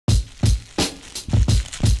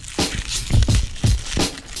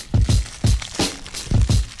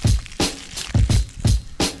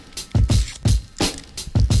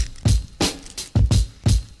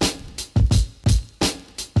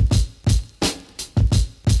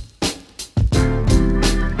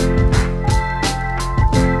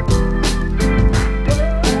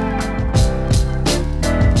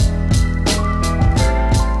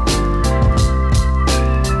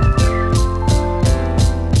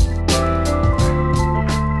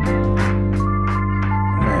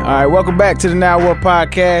All right, welcome back to the Now What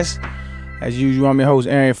Podcast. As usual, I'm your host,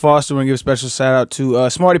 Arian Foster. We're going to give a special shout out to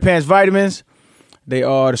Smarty Pants Vitamins. They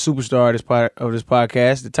are the superstar of this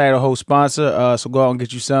podcast, the title host sponsor. So go out and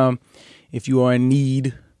get you some if you are in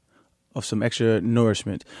need of some extra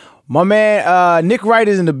nourishment. My man, Nick Wright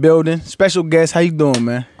is in the building. Special guest. How you doing,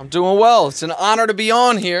 man? I'm doing well. It's an honor to be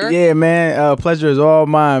on here. Yeah, man. Pleasure is all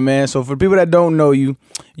mine, man. So for people that don't know you,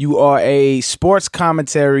 you are a sports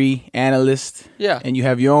commentary analyst. Yeah. And you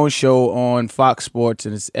have your own show on Fox Sports,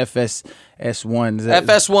 and it's FS1.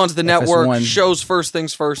 FS1's the network. FS1. Shows First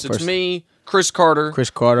Things First. It's me, Chris Carter,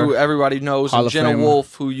 who everybody knows, Hall and of Jenna Famer.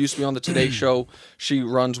 Wolf, who used to be on the Today Show. She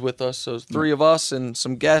runs with us. So three of us and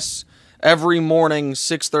some guests every morning,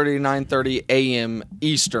 6:30 to 9:30 a.m.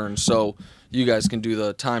 Eastern. So you guys can do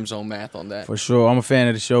the time zone math on that. For sure. I'm a fan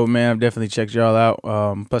of the show, man. I've definitely checked y'all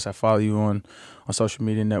out. Plus, I follow you on social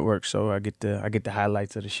media networks, so I get the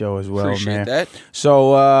highlights of the show as well, Appreciate man. that.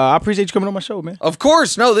 So I appreciate you coming on my show, man. Of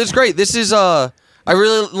course. No, this is great. This is I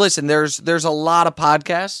really listen. There's a lot of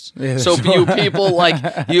podcasts, Yeah, so sure. you people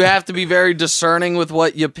you have to be very discerning with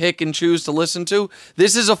what you pick and choose to listen to.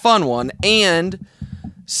 This is a fun one, and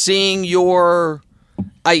seeing your,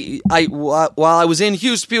 while I was in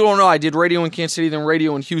Houston, people don't know I did radio in Kansas City, then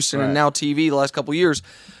radio in Houston, Right. and now TV the last couple of years.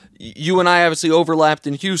 You and I obviously overlapped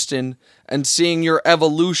in Houston, and seeing your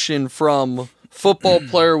evolution from football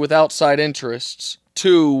player with outside interests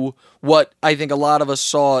to what I think a lot of us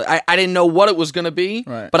saw. I didn't know what it was going to be,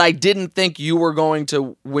 Right. but I didn't think you were going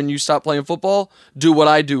to, when you stopped playing football, do what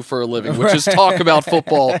I do for a living, which is talk about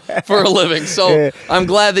football for a living. So Yeah. I'm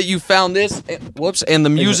glad that you found this. And the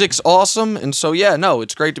music's awesome. And so, yeah, no,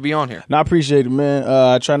 it's great to be on here. No, I appreciate it, man.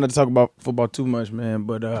 I try not to talk about football too much, man,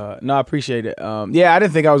 but no, I appreciate it. Yeah, I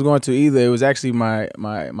didn't think I was going to either. It was actually my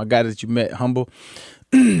guy that you met, Humble.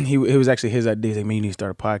 He was actually his idea. He's like, man, you need to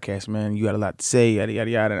start a podcast, man. You got a lot to say, yada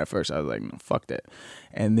yada yada. And at first, I was like, no, fuck that.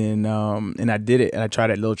 And then and I did it, and I tried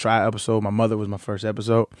that little trial episode. My mother was my first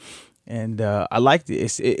episode, and I liked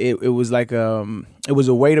it. It was like it was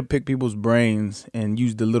a way to pick people's brains and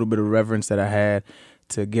use the little bit of reverence that I had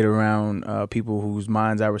to get around people whose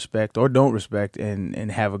minds I respect or don't respect,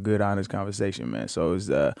 and have a good, honest conversation, man. So it's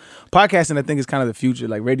podcasting, I think, is kind of the future.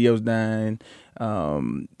 Like radio's dying,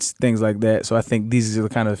 things like that. So I think these are the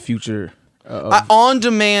kind of the future. On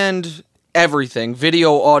demand, everything,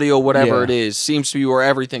 video, audio, whatever Yeah. it is, seems to be where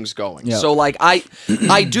everything's going. Yeah. So, like, I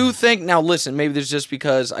do think, now listen, maybe there's just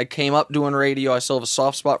because I came up doing radio, I still have a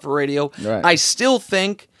soft spot for radio. Right. I still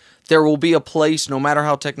think there will be a place, no matter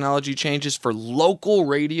how technology changes, for local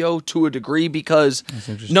radio to a degree, because,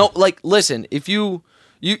 no, like, listen, if you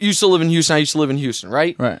used to live in Houston, I used to live in Houston,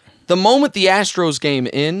 right? Right. The moment the Astros game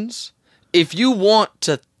ends, if you want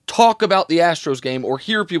to talk about the Astros game or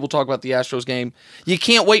hear people talk about the Astros game, you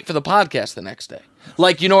can't wait for the podcast the next day.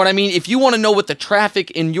 Like, you know what I mean? If you want to know what the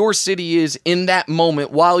traffic in your city is in that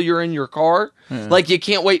moment while you're in your car, like, you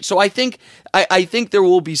can't wait. So I think there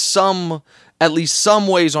will be at least some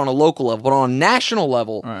ways on a local level, but on a national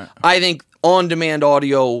level, Right. I think on-demand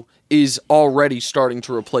audio is already starting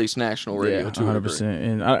to replace national radio to a degree. 100%.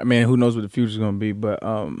 And I mean, who knows what the future's gonna be? But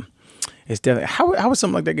it's definitely how would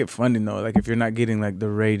something like that get funding though? Like if you're not getting like the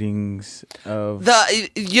ratings of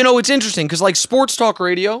It's interesting because like sports talk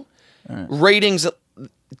radio ratings,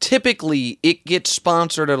 typically it gets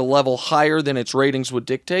sponsored at a level higher than its ratings would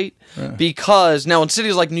dictate, because now in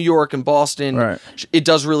cities like New York and Boston, Right. it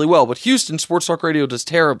does really well, but Houston sports talk radio does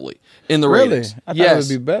terribly in the Really? ratings. I thought it would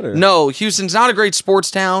be better. No, Houston's not a great sports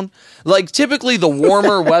town. Like typically the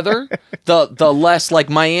warmer weather, the less, like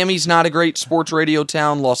Miami's not a great sports radio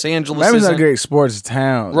town. Los Angeles Miami's not a isn't. great sports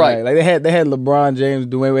town, Right. Like they had LeBron James,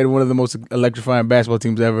 Dwayne Wade, one of the most electrifying basketball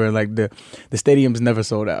teams ever, and like the stadiums never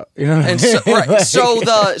sold out. You know what I And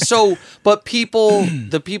mean? but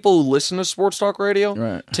the people who listen to sports talk radio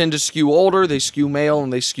Right. tend to skew older, they skew male,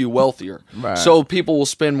 and they skew wealthier. Right. So people will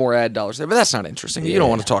spend more ad dollars there. But that's not interesting. You don't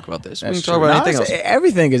want to talk about this. We can talk about anything else.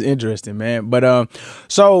 Everything is interesting, man. But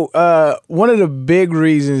so one of the big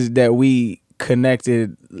reasons that we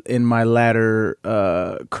connected in my latter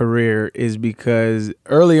career is because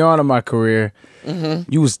early on in my career,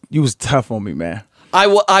 you was tough on me, man. I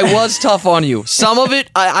was tough on you. Some of it,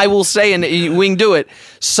 I will say, and we can do it,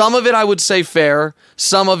 some of it I would say fair.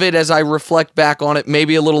 Some of it, as I reflect back on it,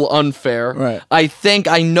 maybe a little unfair. Right. I think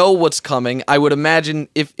I know what's coming. I would imagine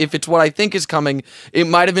if it's what I think is coming, it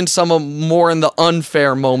might have been some of more in the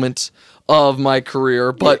unfair moments of my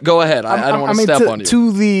career. But go ahead. I don't want to step on you.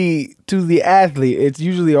 To the athlete, it's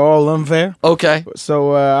usually all unfair. Okay.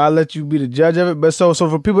 So I'll let you be the judge of it. But so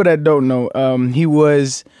for people that don't know, he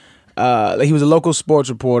was he was a local sports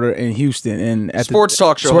reporter in Houston, and at Sports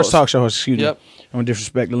talk show host. Excuse me. Yep. I don't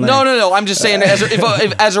disrespect the lane. No. I'm just saying,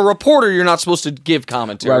 if as a reporter, you're not supposed to give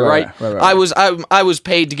commentary, right? I was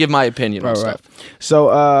paid to give my opinion on stuff.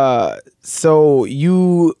 So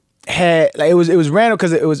you had it was random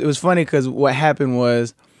because it was funny because what happened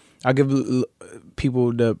was, I'll give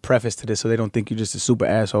people the preface to this so they don't think you're just a super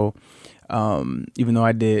asshole. Even though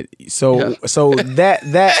I did. So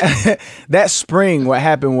that spring, what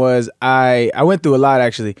happened was I went through a lot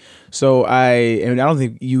actually. So and I don't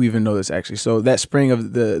think you even know this actually. So that spring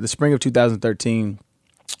of the spring of 2013,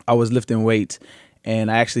 I was lifting weights and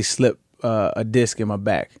I actually slipped a disc in my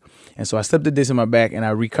back. And so I slipped a disc in my back and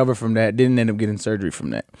I recovered from that. Didn't end up getting surgery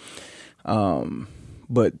from that.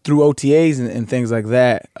 But through OTAs and things like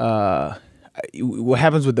that, what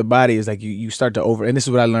happens with the body is like you start to and this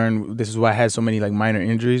is what I learned, this is why I had so many like minor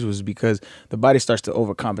injuries, was because the body starts to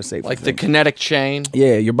overcompensate for like things. The kinetic chain.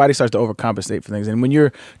 Yeah, your body starts to overcompensate for things. And when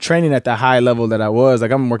you're training at the high level that I was,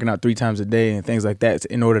 like I'm working out 3 times a day and things like that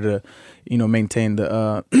in order to, maintain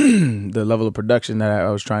the the level of production that I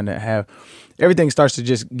was trying to have, everything starts to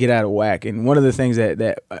just get out of whack. And one of the things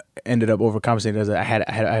that ended up overcompensating is I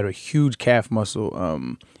had a huge calf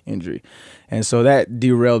muscle injury. And so that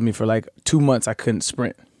derailed me for like 2 months. I couldn't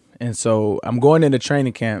sprint. And so I'm going into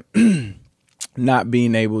training camp not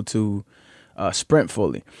being able to sprint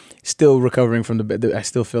fully. Still recovering from I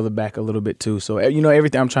still feel the back a little bit too. So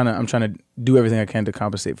everything I'm trying to do everything I can to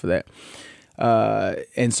compensate for that.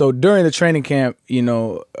 And so during the training camp,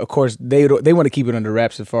 of course they want to keep it under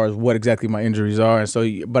wraps as far as what exactly my injuries are. And so,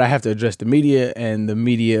 but I have to address the media, and the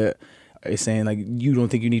media is saying like, you don't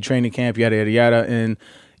think you need training camp, yada yada yada. And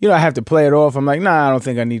I have to play it off. I'm like, nah, I don't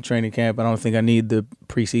think I need training camp. I don't think I need the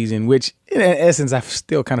preseason, which in essence, I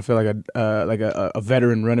still kind of feel like a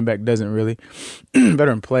veteran running back doesn't really,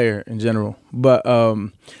 veteran player in general. But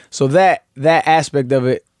so that aspect of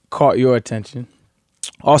it caught your attention.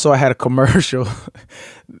 Also, I had a commercial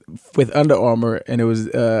with Under Armour, and it was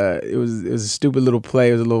a stupid little play.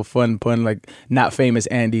 It was a little fun pun, like Not Famous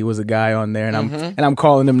Andy was a guy on there, and I'm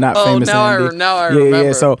calling him Not Famous Andy. Now I remember.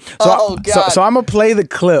 Yeah. So I'm gonna play the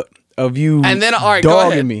clip of you and then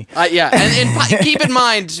dogging me. And keep in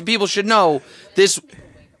mind, people should know this.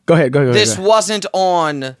 Go ahead. This wasn't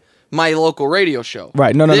on my local radio show.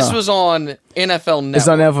 Right. No. This was on NFL Network. It's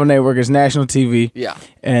on NFL Network. It's national TV. Yeah.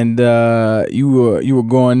 And you were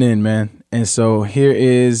going in, man. And so here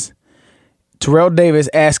is Terrell Davis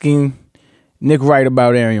asking Nick Wright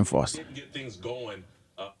about Arian Foster. Didn't get things going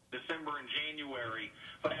December and January,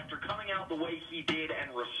 but after coming out the way he did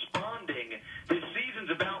and responding, this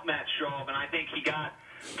season's about Matt Schaub, and I think he got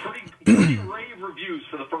pretty rave reviews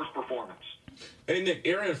for the first performance. Hey, Nick,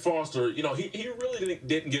 Arian Foster, he really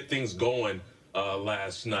didn't get things going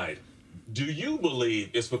last night. Do you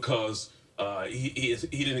believe it's because he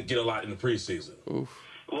didn't get a lot in the preseason? Oof.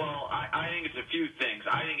 Well, I think it's a few things.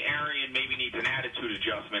 I think Arian maybe needs an attitude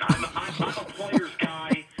adjustment. I'm a player's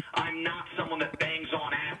guy. I'm not someone that bangs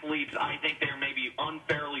on athletes. I think they're maybe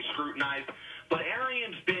unfairly scrutinized. But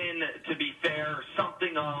Arian's been, to be fair,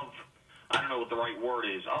 something of, I don't know what the right word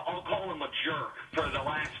is. I'll call him a jerk for the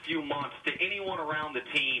last few months to anyone around the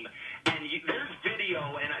team. And there's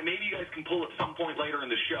video, and maybe you guys can pull at some point later in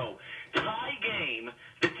the show. Tie game,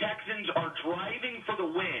 the Texans are driving for the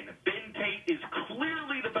win. Ben Tate is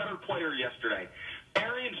clearly the better player yesterday.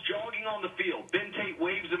 Arian's jogging on the field. Ben Tate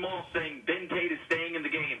waves him off, saying Ben Tate is staying in the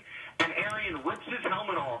game. And Arian rips his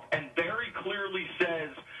helmet off and very clearly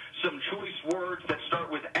says some choice words that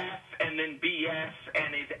start with F and then BS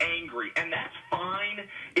and is angry. And that's fine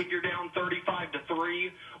if you're down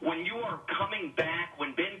 35-3. When you are coming back,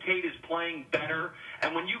 when Ben Tate is playing better,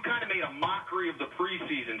 and when you kind of made a mockery of the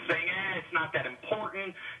preseason, saying, it's not that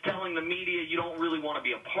important, telling the media you don't really want to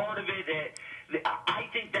be a part of it, I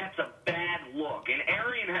think that's a bad look. And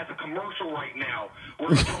Arian has a commercial right now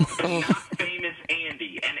where he talks about Not Famous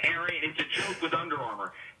Andy. And Arian, it's a joke with Under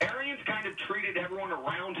Armour. Arian's kind of treated everyone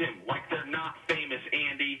around him like they're Not Famous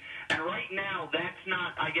Andy. And right now, that's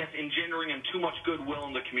not, I guess, engendering him too much goodwill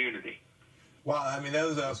in the community. Wow, I mean,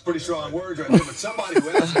 those are pretty strong words right there, but somebody who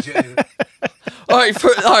has a All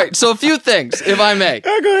right, so a few things, if I may.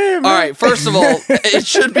 Go ahead, man. All right, first of all, it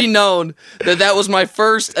should be known that was my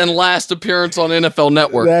first and last appearance on NFL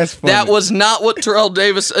Network. That's funny. That was not what Terrell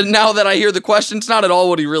Davis, now that I hear the question, it's not at all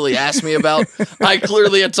what he really asked me about. I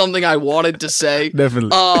clearly had something I wanted to say.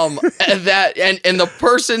 Definitely. And the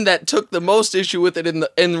person that took the most issue with it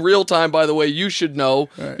in real time, by the way, you should know,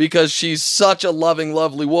 right, because she's such a loving,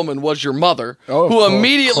 lovely woman, was your mother, who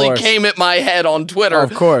immediately came at my head on Twitter.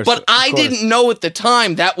 Of course. But I didn't know at at the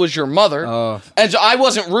time that was your mother. And so I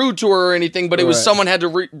wasn't rude to her or anything, but it was someone had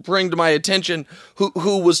to bring to my attention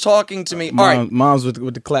who was talking to me. All right. Mom's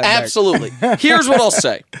with the clap back. Absolutely. Here's what I'll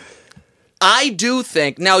say. I do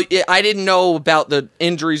think, now I didn't know about the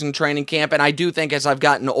injuries in training camp, and I do think as I've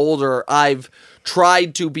gotten older, I've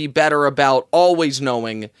tried to be better about always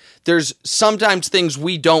knowing there's sometimes things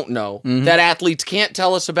we don't know that athletes can't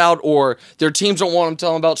tell us about or their teams don't want them to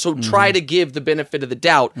tell them about, so try to give the benefit of the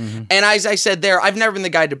doubt. And as I said there, I've never been the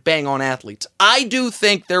guy to bang on athletes. I do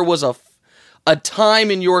think there was a time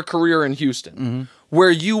in your career in Houston where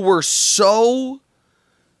you were so,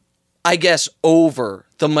 I guess, over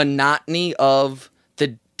the monotony of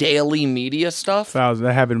the daily media stuff.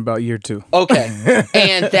 That happened about year 2. Okay.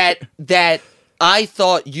 And that I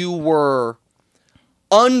thought you were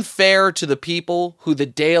unfair to the people who the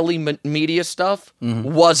daily media stuff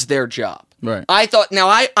was their job. Right. I thought, now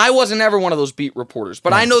I wasn't ever one of those beat reporters,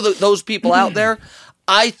 but I know that those people out there,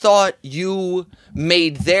 I thought you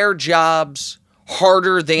made their jobs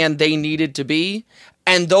harder than they needed to be.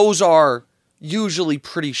 And those are usually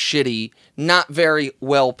pretty shitty, not very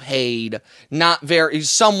well paid, not very,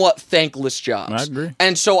 somewhat thankless jobs. I agree.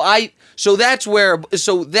 And so that's where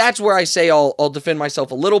I say I'll defend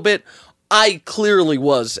myself a little bit. I clearly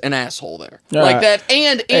was an asshole there, like that.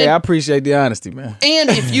 And hey, I appreciate the honesty, man. And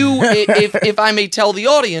if I may tell the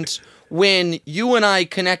audience, when you and I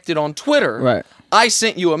connected on Twitter, I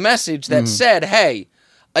sent you a message that said, "Hey,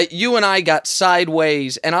 you and I got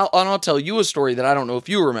sideways," and I'll tell you a story that I don't know if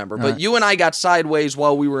you remember, but you and I got sideways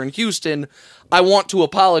while we were in Houston. I want to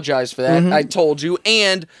apologize for that. I told you,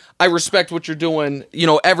 and I respect what you're doing,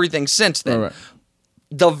 everything since then.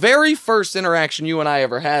 The very first interaction you and I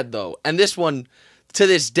ever had, though, and this one to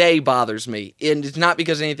this day bothers me, and it's not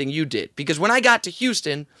because of anything you did, because when I got to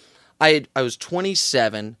Houston, I was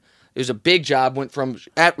 27. It was a big job. Went from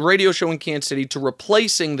at radio show in Kansas City to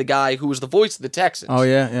replacing the guy who was the voice of the Texans. Oh,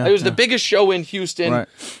 yeah. It was the biggest show in Houston,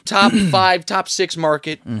 top 5, top 6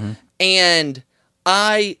 market. And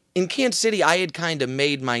in Kansas City, I had kind of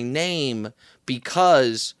made my name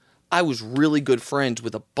because I was really good friends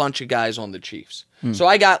with a bunch of guys on the Chiefs. So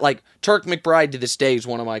I got, like, Turk McBride to this day is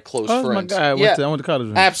one of my close friends. My guy. I went to college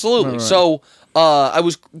with him. Absolutely. So I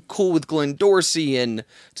was cool with Glenn Dorsey and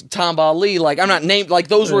Tom Ali. Like, I'm not named, like,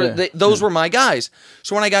 those were my guys.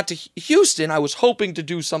 So when I got to Houston, I was hoping to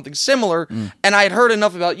do something similar, and I had heard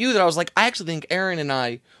enough about you that I was like, I actually think Arian and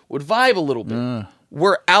I would vibe a little bit.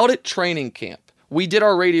 We're out at training camp. We did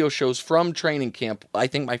our radio shows from training camp, I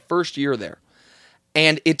think my first year there.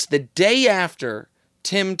 And it's the day after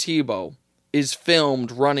Tim Tebow is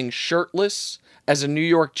filmed running shirtless as a New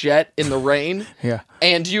York Jet in the rain.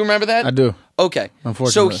 And do you remember that? I do. Okay.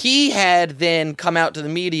 Unfortunately. So he had then come out to the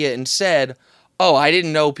media and said, "Oh, I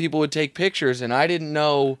didn't know people would take pictures, and I didn't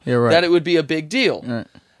know that it would be a big deal."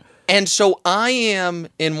 And so I am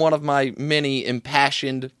in one of my many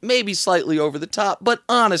impassioned, maybe slightly over the top, but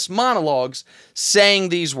honest monologues saying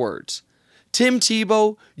these words. Tim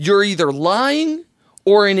Tebow, you're either lying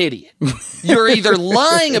or an idiot. You're either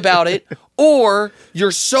lying about it or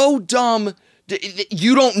you're so dumb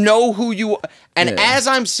you don't know who you are. And as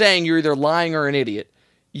I'm saying you're either lying or an idiot,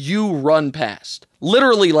 you run past.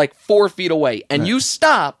 Literally like 4 feet away. And you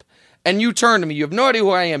stop and you turn to me. You have no idea who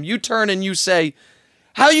I am. You turn and you say,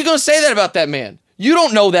 "How are you going to say that about that man? You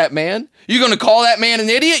don't know that man. You're going to call that man an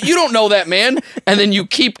idiot? You don't know that man." And then you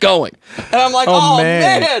keep going. And I'm like, oh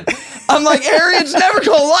man. I'm like, Arian's never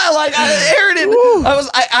going to lie. Like, Arian,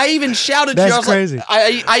 I even shouted to you. I was crazy. Like,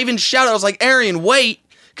 I even shouted. I was like, Arian, wait.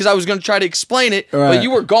 Because I was going to try to explain it, but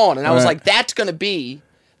you were gone. And I was like, that's going to be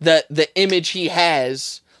the image he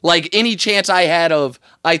has. Like, any chance I had of,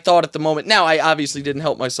 I thought at the moment. Now, I obviously didn't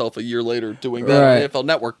help myself a year later doing that on the NFL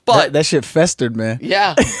Network. But that shit festered, man.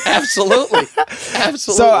 Yeah, absolutely. Absolutely.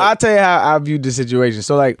 So I'll tell you how I viewed the situation.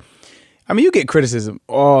 So, like, I mean, you get criticism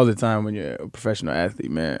all the time when you're a professional athlete,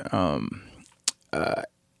 man.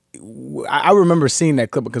 I remember seeing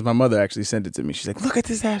that clip because my mother actually sent it to me. She's like, "Look at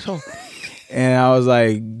this asshole." And I was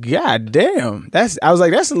like, "God damn!" That's a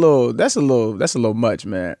little much,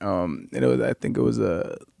 man. I think it was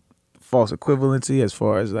a false equivalency as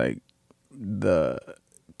far as like the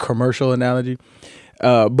commercial analogy,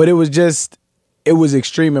 but it was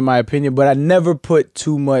extreme in my opinion. But I never put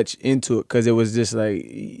too much into it because it was just like,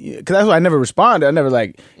 because that's why I never responded. I never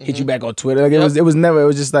like hit you back on Twitter. Like it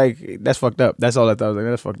was just like, that's fucked up. That's all I thought. I was like,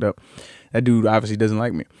 that's fucked up. That dude obviously doesn't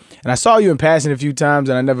like me. And I saw you in passing a few times,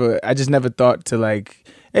 and I just never thought to like,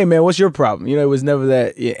 "Hey man, what's your problem?" It was never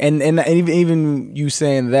that. Yeah. And even you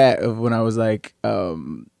saying that of when I was like,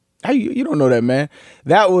 "How you don't know that, man?"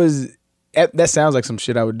 That sounds like some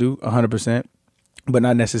shit I would do 100%. but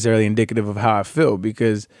not necessarily indicative of how I feel,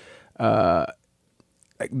 because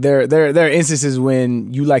like there are instances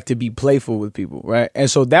when you like to be playful with people, right? And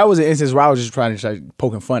so that was an instance where I was just trying to like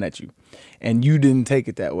poking fun at you, and you didn't take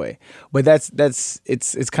it that way. But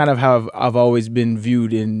it's kind of how I've always been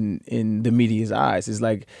viewed in the media's eyes. It's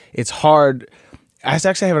like it's hard. I was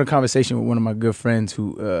actually having a conversation with one of my good friends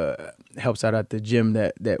who helps out at the gym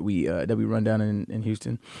that we run down in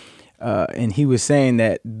Houston. And he was saying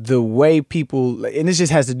that the way people, and this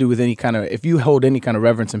just has to do with any kind of, if you hold any kind of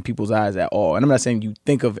reverence in people's eyes at all, and I'm not saying you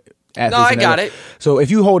think of athletes. No, I got it. So if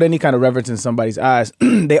you hold any kind of reverence in somebody's eyes,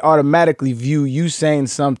 they automatically view you saying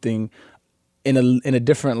something in a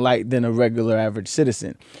different light than a regular average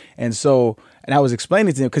citizen. And so, and I was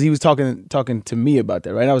explaining to him, because he was talking to me about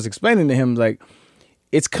that, right? And I was explaining to him, like,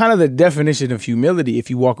 it's kind of the definition of humility if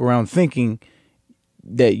you walk around thinking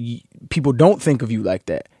that people don't think of you like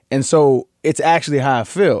that. And so it's actually how I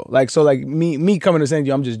feel. Like, so like me coming to saying to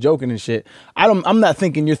you, I'm just joking and shit. I'm not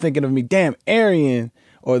thinking you're thinking of me. Damn, Arian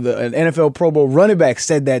or an NFL Pro Bowl running back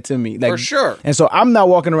said that to me. Like, for sure. And so I'm not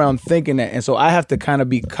walking around thinking that. And so I have to kind of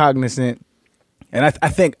be cognizant. And I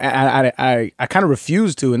think I kind of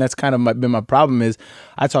refuse to, and that's kind of been my problem is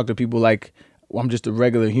I talk to people like, well, I'm just a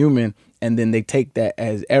regular human, and then they take that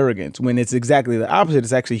as arrogance when it's exactly the opposite.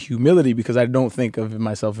 It's actually humility, because I don't think of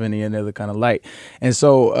myself in any other kind of light. And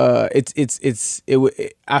so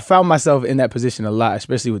I found myself in that position a lot,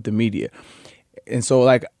 especially with the media. And so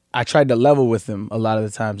like I tried to level with them a lot of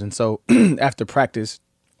the times. And so after practice,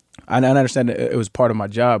 I understand that it was part of my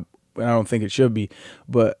job, but I don't think it should be.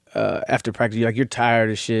 But after practice, you're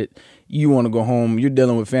tired of shit. You want to go home. You're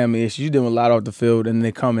dealing with family issues. You're dealing with a lot off the field, and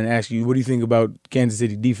they come and ask you, "What do you think about Kansas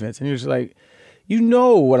City defense?" And you're just like, you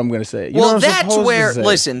know what I'm going to say. You know what I'm that's where. to say.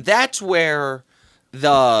 Listen, that's where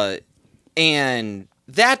that's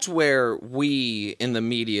where we in the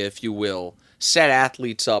media, if you will, set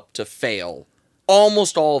athletes up to fail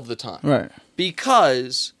almost all of the time. Right.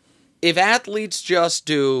 Because if athletes just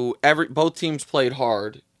do both teams played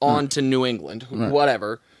hard on to New England,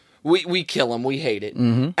 whatever. We kill them. We hate it.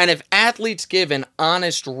 Mm-hmm. And if athletes give an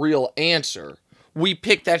honest, real answer, we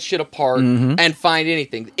pick that shit apart and find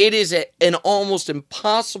anything. It is an almost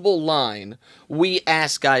impossible line we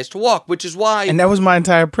ask guys to walk, which is why... And that was my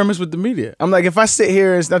entire premise with the media. I'm like, if I sit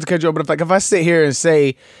here, it's not to cut you off, but if I sit here and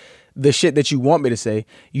say the shit that you want me to say,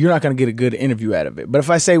 you're not going to get a good interview out of it. But if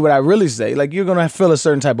I say what I really say, like, you're going to feel a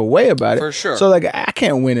certain type of way about it. For sure. So, like, I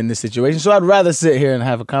can't win in this situation. So I'd rather sit here and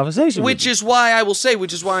have a conversation which is why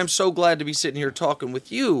I'm so glad to be sitting here talking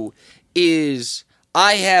with you, is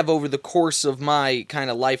I have, over the course of my kind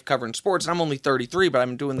of life covering sports, and I'm only 33, but I've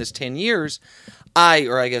been doing this 10 years,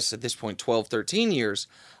 or I guess at this point 12, 13 years,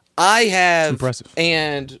 I have... It's impressive.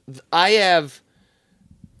 And I have...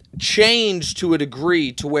 changed to a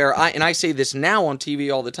degree to where I say this now on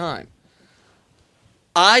TV all the time.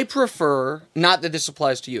 I prefer, not that this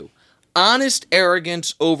applies to you, honest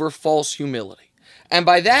arrogance over false humility. And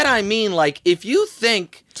by that I mean, like, if you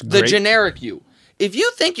think the generic you, if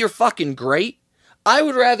you think you're fucking great, I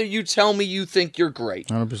would rather you tell me you think you're great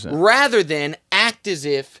 100%. rather than act as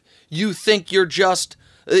if you think you're just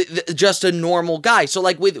a normal guy. So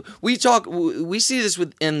like we see this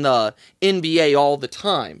in the NBA all the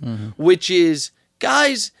time, which is,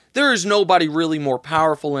 guys, there is nobody really more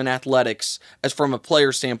powerful in athletics as from a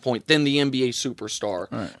player standpoint than the NBA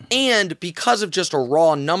superstar. Right. And because of just a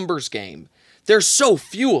raw numbers game, there's so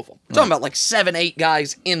few of them. I'm talking about like 7, 8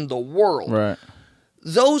 guys in the world. Right.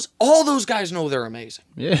 All those guys know they're amazing.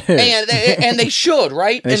 Yeah. And they should,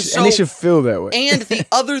 right? And they should feel that way. And the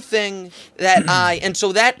other thing that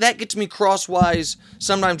so that gets me crosswise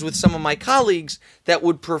sometimes with some of my colleagues that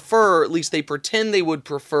would prefer, at least they pretend they would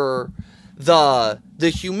prefer, the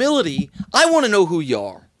humility. I want to know who you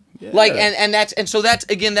are. Yeah. Like,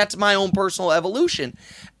 that's my own personal evolution.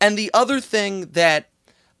 And the other thing that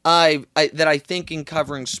I think in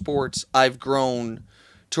covering sports I've grown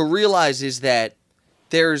to realize is that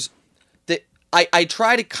I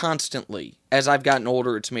try to constantly, as I've gotten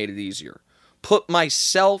older, it's made it easier, put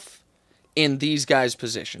myself in these guys'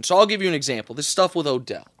 position. So I'll give you an example. This stuff with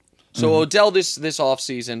Odell. So Odell this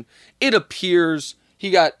offseason, it appears he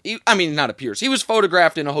was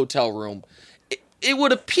photographed in a hotel room. It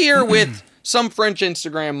would appear with some French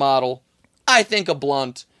Instagram model, I think a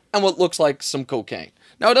blunt, and what looks like some cocaine.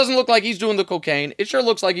 Now, it doesn't look like he's doing the cocaine. It sure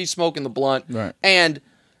looks like he's smoking the blunt. Right. And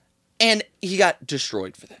he got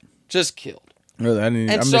destroyed for that. Just killed. Really? I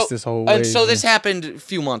missed this whole wave. And so this happened a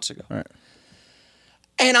few months ago. Right.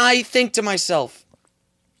 And I think to myself,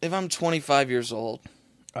 if I'm 25 years old,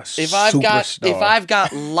 if I've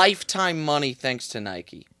got lifetime money thanks to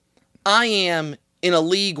Nike, I am in a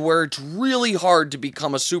league where it's really hard to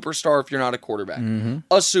become a superstar if you're not a quarterback.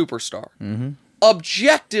 A superstar.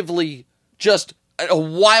 Objectively, just a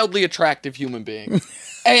wildly attractive human being.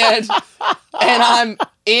 And I'm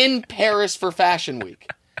in Paris for Fashion Week.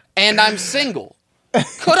 And I'm single.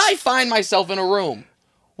 Could I find myself in a room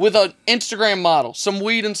with an Instagram model, some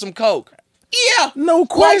weed and some coke? Yeah. No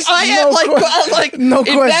question. No if question.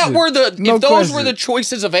 that were the No if those question. were the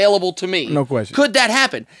choices available to me, No question. could that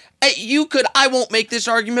happen? You could. I won't make this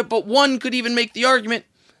argument, but one could even make the argument.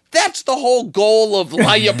 That's the whole goal of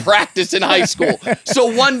why you practice in high school.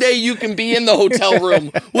 So one day you can be in the hotel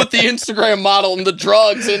room with the Instagram model and the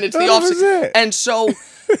drugs, and it's the 100%. opposite. And so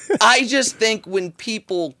I just think when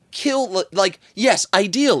people kill, like, yes,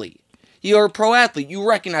 ideally, you're a pro athlete. You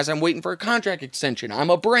recognize I'm waiting for a contract extension. I'm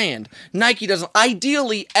a brand. Nike doesn't.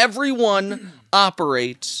 Ideally, everyone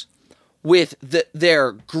operates with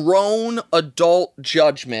their grown adult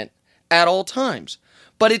judgment at all times.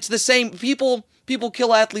 But it's the same. People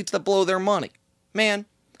kill athletes that blow their money. Man,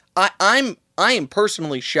 I am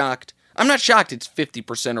personally shocked. I'm not shocked it's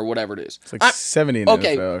 50% or whatever it is. It's like 70 in the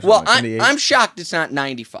okay, NFL or well, something, like I'm shocked it's not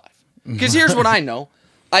 95. Because here's what I know.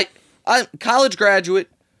 I'm college graduate,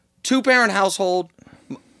 2-parent household.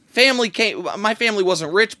 My family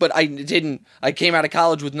wasn't rich, but I came out of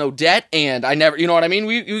college with no debt, and I never, you know what I mean?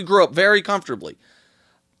 We grew up very comfortably.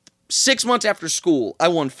 6 months after school, I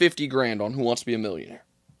won $50,000 on Who Wants to Be a Millionaire.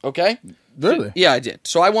 Okay? Really? Yeah, I did.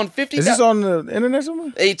 So I won $50,000. Is this on the internet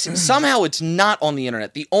somewhere? Somehow it's not on the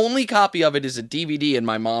internet. The only copy of it is a DVD in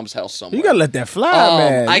my mom's house somewhere. You gotta let that fly,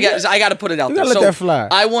 man. I got to put it out You there. gotta let that fly.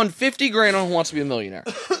 I won $50,000 on Who Wants to Be a Millionaire.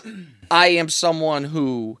 I am someone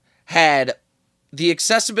who had the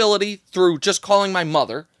accessibility through just calling my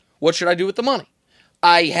mother. What should I do with the money?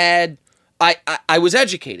 I was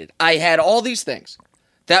educated. I had all these things.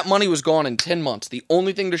 That money was gone in 10 months. The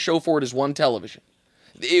only thing to show for it is one television.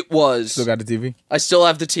 It was... Still got the TV? I still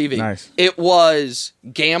have the TV. Nice. It was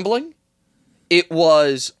gambling. It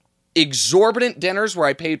was exorbitant dinners where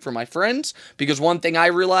I paid for my friends. Because one thing I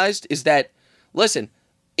realized is that, listen,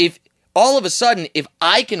 if all of a sudden, if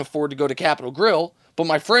I can afford to go to Capitol Grill, but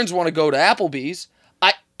my friends want to go to Applebee's,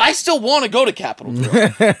 I still want to go to Capitol Grill.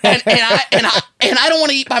 and I don't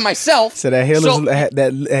want to eat by myself. So that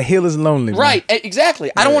hill is lonely. Right, exactly.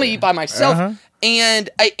 I don't want to eat by myself. And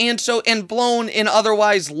blown in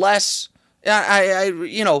otherwise less,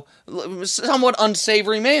 somewhat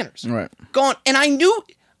unsavory manners. Right. Gone, and I know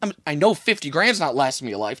 $50,000's not lasting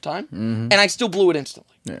me a lifetime, and I still blew it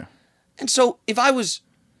instantly. Yeah. And so if I was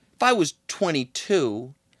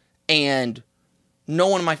 22, and no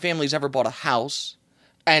one in my family's ever bought a house,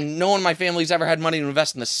 and no one in my family's ever had money to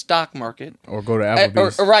invest in the stock market. Or go to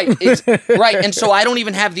Applebee's. Right. And so I don't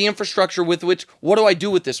even have the infrastructure with which, what do I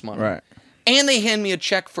do with this money? Right. And they hand me a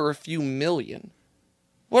check for a few million.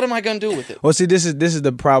 What am I going to do with it? Well, see, this is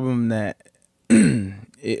the problem that,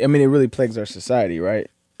 it really plagues our society, right?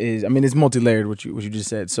 It's multi-layered, what you just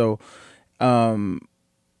said. So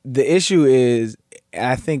the issue is,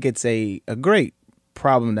 I think it's a great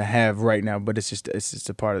problem to have right now, but it's just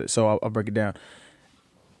a part of it. So I'll break it down.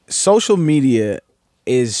 Social media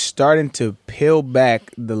is starting to peel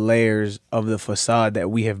back the layers of the facade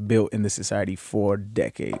that we have built in the society for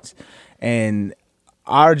decades. And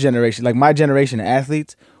our generation, like my generation of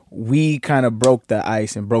athletes, we kind of broke the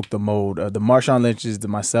ice and broke the mold. The Marshawn Lynch's, the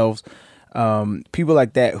myself, people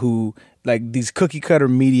like that who, like these cookie cutter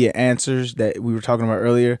media answers that we were talking about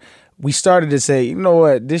earlier, we started to say, you know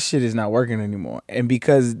what, this shit is not working anymore. And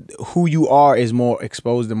because who you are is more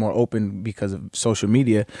exposed and more open because of social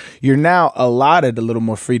media, you're now allotted a little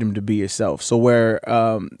more freedom to be yourself. So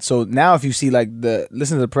so now if you see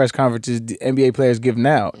listen to the press conferences the NBA players give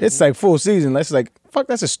now, it's like full season. It's like, fuck,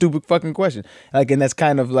 that's a stupid fucking question. And that's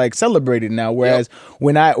kind of like celebrated now. Whereas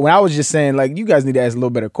when I was just saying like, you guys need to ask a little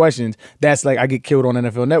better questions, that's like I get killed on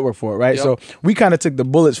NFL Network for it, right? Yep. So we kind of took the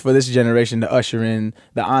bullets for this generation to usher in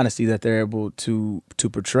the honesty that they're able to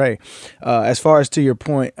portray. As far as to your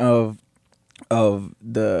point of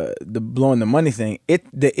the blowing the money thing,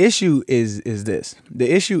 the issue is this. The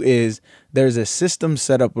issue is there's a system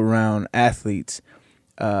set up around athletes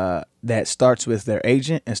that starts with their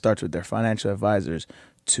agent and starts with their financial advisors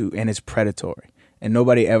and it's predatory. And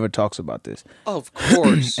nobody ever talks about this. Of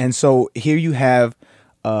course. And so here you have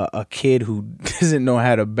a kid who doesn't know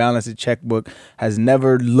how to balance a checkbook, has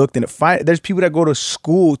never looked in it. There's people that go to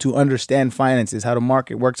school to understand finances, how the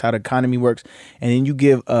market works, how the economy works. And then you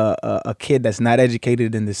give a kid that's not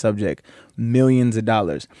educated in this subject millions of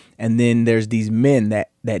dollars. And then there's these men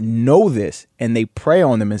that know this and they prey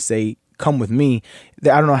on them and say, come with me.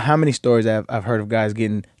 I don't know how many stories I've heard of guys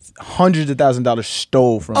getting hundreds of $1,000s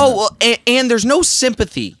stole from them. Well, and there's no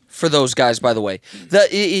sympathy for those guys, by the way.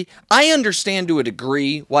 I understand to a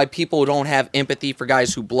degree why people don't have empathy for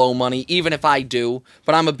guys who blow money, even if I do,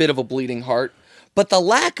 but I'm a bit of a bleeding heart. But the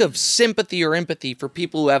lack of sympathy or empathy for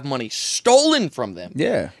people who have money stolen from them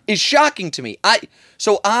is shocking to me.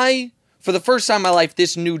 For the first time in my life,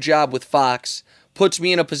 this new job with Fox puts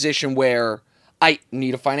me in a position where I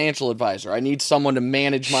need a financial advisor. I need someone to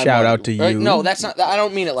manage my money. Shout out to you. No, that's not. I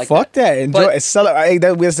don't mean it like Fuck that. Enjoy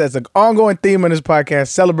it. That's an ongoing theme on this podcast.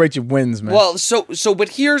 Celebrate your wins, man. Well, but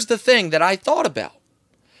here's the thing that I thought about.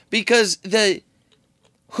 Because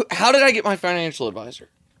how did I get my financial advisor?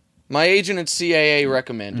 My agent at CAA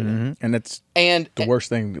recommended it. And that's the worst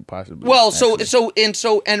thing to possibly. Well,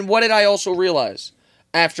 and what did I also realize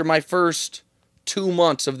after my first 2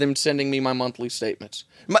 months of them sending me my monthly statements?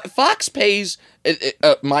 Fox pays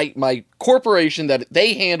my corporation that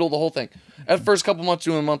they handle the whole thing. At the first couple months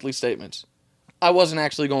doing monthly statements, I wasn't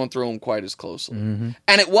actually going through them quite as closely. And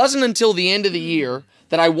it wasn't until the end of the year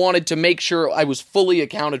that I wanted to make sure I was fully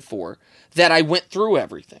accounted for that I went through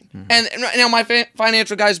everything. And now my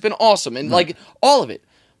financial guy's been awesome and like all of it.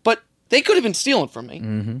 But they could have been stealing from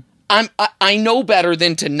me. I know better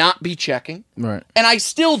than to not be checking. Right. And I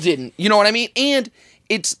still didn't. You know what I mean? And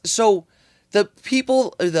it's so the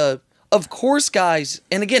people, of course, guys,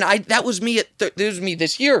 and again, that was me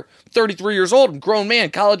this year, 33 years old, grown man,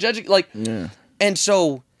 college educated, and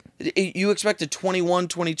so you expect a 21,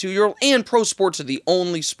 22-year-old, and pro sports are the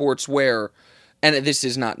only sports where, and this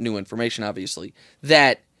is not new information, obviously,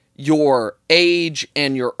 that your age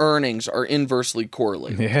and your earnings are inversely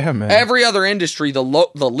correlated. Yeah, man. Every other industry, the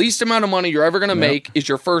least amount of money you're ever going to make is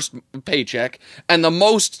your first paycheck, and the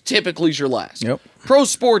most typically is your last. Yep. Pro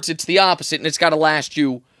sports, it's the opposite, and it's got to last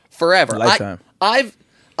you forever. Lifetime. I've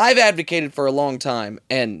advocated for a long time,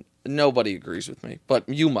 and nobody agrees with me, but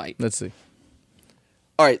you might. Let's see.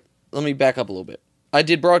 All right, let me back up a little bit. I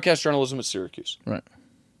did broadcast journalism at Syracuse. Right.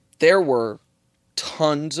 There were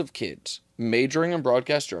tons of kids majoring in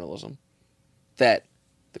broadcast journalism that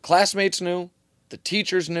the classmates knew, the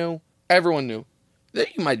teachers knew, everyone knew. There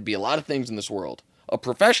might be a lot of things in this world. A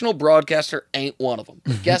professional broadcaster ain't one of them.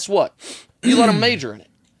 Guess what? You let them major in it.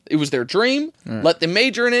 It was their dream. Let them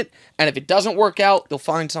major in it, and if it doesn't work out, they'll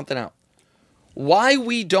find something out. Why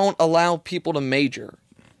we don't allow people to major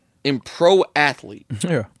in pro athlete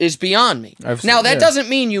is beyond me. Now, that doesn't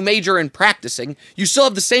mean you major in practicing. You still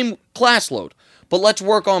have the same class load. But let's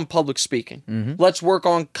work on public speaking. Let's work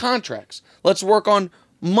on contracts. Let's work on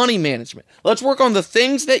money management. Let's work on the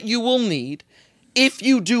things that you will need if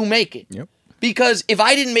you do make it. Because if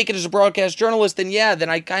I didn't make it as a broadcast journalist, then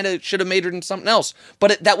I kind of should have majored in something else.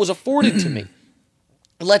 But that was afforded to me.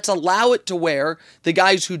 Let's allow it to where the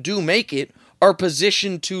guys who do make it are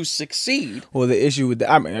positioned to succeed. Well, the issue with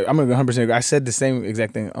I'm going to 100% agree. I said the same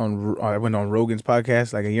exact thing I went on Rogan's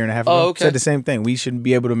podcast like a year and a half ago. Said the same thing. We shouldn't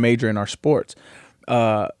be able to major in our sports.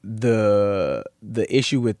 The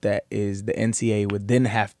issue with that is the NCAA would then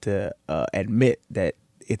have to admit that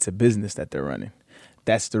it's a business that they're running.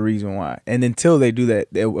 That's the reason why. And until they do that,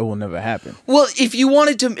 it will never happen. Well, if you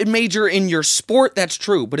wanted to major in your sport, that's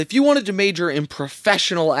true. But if you wanted to major in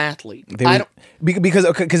professional athlete,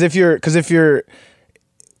 because if you're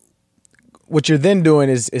what you're then doing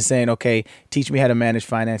is saying, okay, teach me how to manage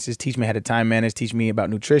finances, teach me how to time manage, teach me about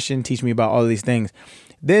nutrition, teach me about all of these things.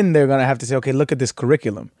 Then they're gonna have to say, okay, look at this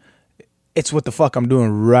curriculum. It's what the fuck I'm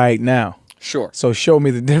doing right now. Sure. So show me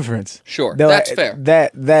the difference. Sure. That's fair.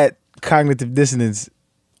 That cognitive dissonance.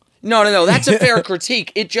 No. That's a fair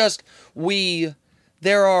critique. It just, and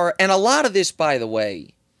a lot of this, by the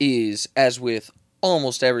way, is, as with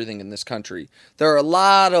almost everything in this country, there are a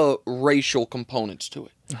lot of racial components to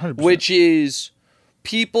it. 100%. Which is,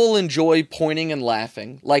 people enjoy pointing and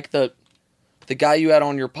laughing. Like the guy you had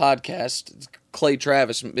on your podcast, Clay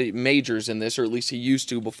Travis, majors in this, or at least he used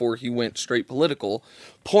to before he went straight political,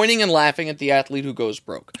 pointing and laughing at the athlete who goes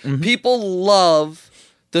broke. People love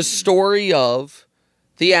the story of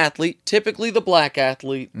the athlete, typically the black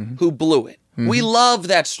athlete, who blew it. We love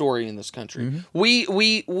that story in this country.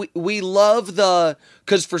 We love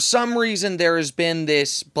because for some reason there has been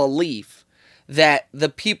this belief that the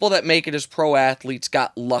people that make it as pro athletes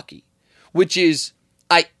got lucky, which is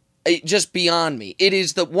just beyond me. It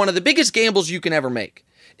is one of the biggest gambles you can ever make,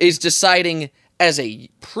 is deciding as a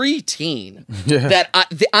preteen that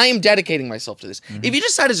I am dedicating myself to this. If you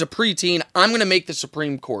decide as a preteen, I'm going to make the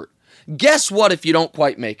Supreme Court, guess what if you don't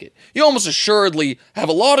quite make it? You almost assuredly have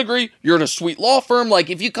a law degree, you're in a sweet law firm, like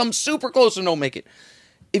if you come super close and don't make it.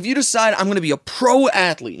 If you decide I'm going to be a pro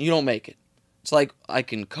athlete and you don't make it, it's like, I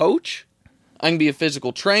can coach, I can be a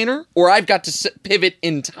physical trainer, or I've got to pivot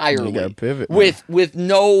entirely. You gotta pivot, with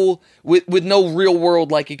no real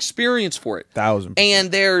world like experience for it. 1,000%.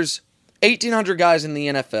 And there's 1,800 guys in the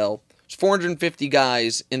NFL. There's 450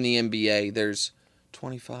 guys in the NBA. There's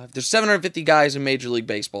 750 guys in Major League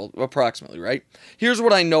Baseball, approximately, right? Here's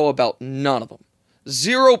what I know about none of them.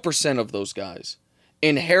 0% of those guys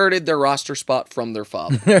inherited their roster spot from their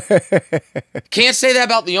father. Can't say that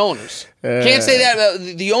about the owners. Can't say that about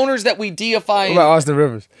the owners that we deify. What about Austin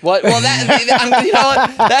Rivers? What? Well, you know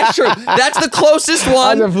what? That's true. That's the closest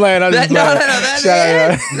one. I'm just playing. No.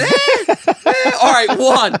 All right,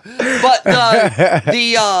 one. But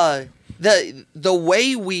the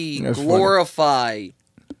way we glorify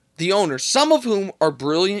the owners, some of whom are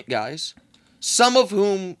brilliant guys, some of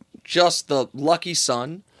whom just the lucky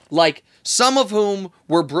son, like some of whom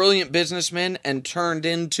were brilliant businessmen and turned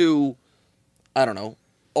into, I don't know,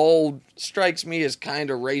 old, strikes me as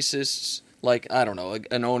kind of racists. Like, I don't know,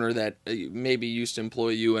 an owner that maybe used to employ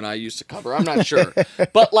you and I used to cover. I'm not sure.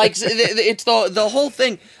 But, like, it's the whole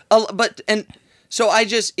thing. It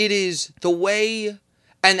is the way,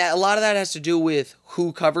 and a lot of that has to do with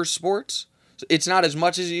who covers sports. It's not as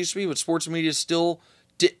much as it used to be, but sports media is still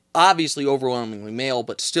obviously overwhelmingly male,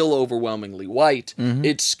 but still overwhelmingly white. Mm-hmm.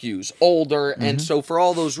 It skews older. Mm-hmm. And so for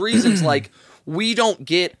all those reasons, like, we don't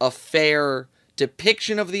get a fair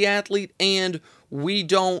depiction of the athlete, and we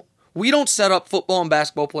don't set up football and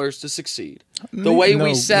basketball players to succeed. The way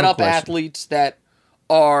we set up athletes that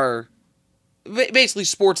are basically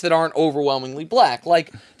sports that aren't overwhelmingly black.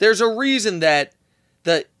 Like, there's a reason that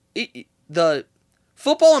the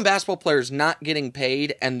football and basketball players not getting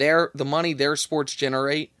paid and the money their sports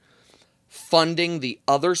generate funding the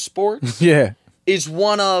other sports is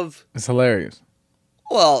one of... It's hilarious.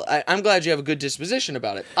 Well, I'm glad you have a good disposition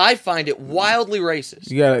about it. I find it wildly racist.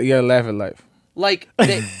 You gotta laugh at life. Like,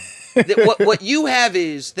 what you have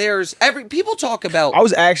is people talk about... I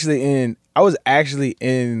was actually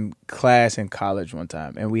in class in college one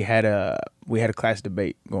time, and we had a class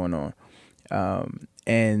debate going on,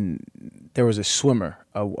 and there was a swimmer,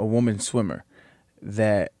 a woman swimmer,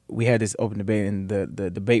 that we had this open debate, and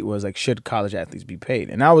the debate was like, should college athletes be paid?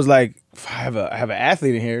 And I was like, if I have an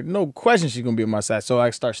athlete in here, no question she's gonna be on my side. So I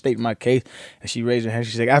start stating my case, and she raised her hand.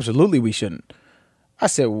 She's like, absolutely, we shouldn't. I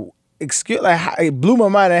said, excuse, like, it blew my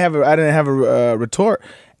mind. I didn't have a retort,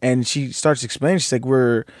 and she starts explaining. She's like,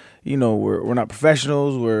 we're not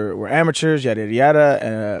professionals, we're amateurs, yada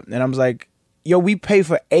yada. And I was like, yo, we pay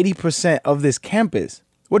for 80% of this campus.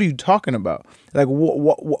 What are you talking about? Like,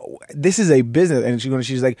 what this is a business. And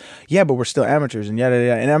she's like, yeah, but we're still amateurs and yada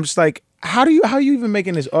yada. And I'm just like, how are you even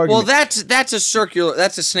making this argument? Well, that's a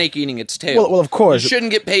snake eating its tail. Well, of course. You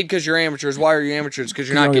shouldn't get paid because you're amateurs. Why are you amateurs? Because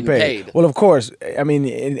you're not getting paid. Well, of course. I mean,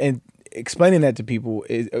 and explaining that to people,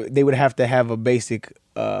 they would have to have a basic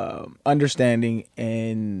understanding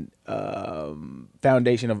and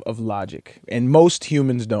foundation of logic, and most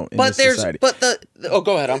humans don't in this society. Go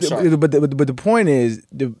ahead. I'm sorry. But the point is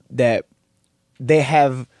that they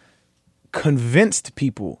have convinced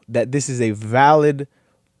people that this is a valid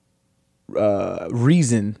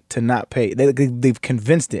reason to not pay. They've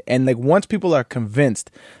convinced it, and like once people are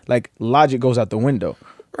convinced, like logic goes out the window.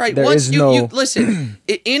 Right. Once you listen,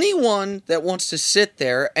 anyone that wants to sit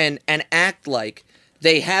there and act like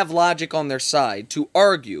they have logic on their side to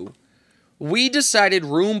argue, we decided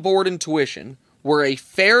room, board, and tuition were a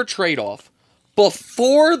fair trade-off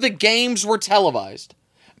before the games were televised,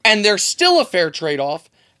 and they're still a fair trade-off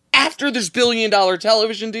after there's billion-dollar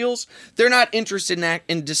television deals. They're not interested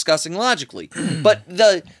in discussing logically. But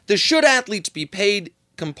the should athletes be paid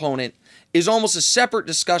component is almost a separate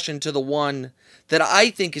discussion to the one that I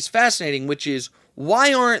think is fascinating, which is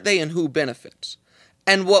why aren't they and who benefits?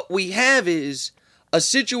 And what we have is a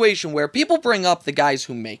situation where people bring up the guys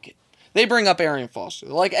who make it. They bring up Arian Foster.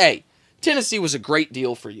 They're like, hey, Tennessee was a great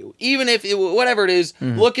deal for you. Even if whatever it is,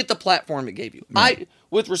 look at the platform it gave you.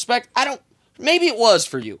 With respect, maybe it was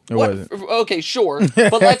for you. It wasn't. Okay, sure.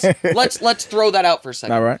 But let's throw that out for a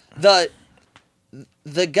second. All right.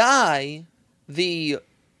 The guy, the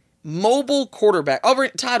mobile quarterback,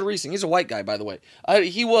 Todd Reesing, he's a white guy, by the way.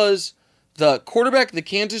 He was the quarterback of the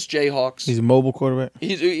Kansas Jayhawks. He's a mobile quarterback?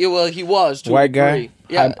 He was. To white guy?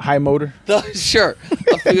 Yeah. High motor? Sure.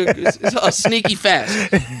 a sneaky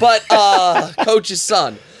fast. But coach's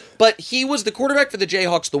son. But he was the quarterback for the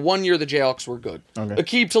Jayhawks the 1 year the Jayhawks were good. Okay.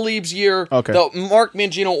 Aqib Talib's year. Okay. The Mark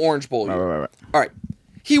Mangino Orange Bowl year. Right. All right.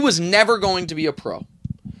 He was never going to be a pro.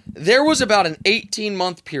 There was about an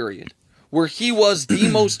 18-month period where he was the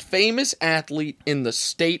most famous athlete in the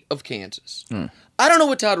state of Kansas. I don't know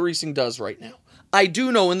what Todd Reesing does right now. I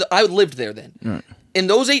do know, I lived there then. in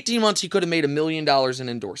those 18 months, he could have made $1 million in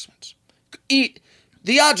endorsements.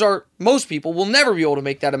 The odds are most people will never be able to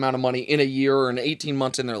make that amount of money in a year or in 18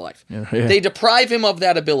 months in their life. Yeah. They deprive him of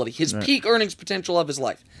that ability, his peak earnings potential of his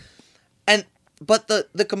life. But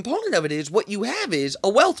the component of it is what you have is a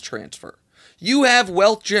wealth transfer. You have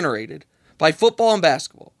wealth generated by football and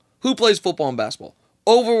basketball. Who plays football and basketball?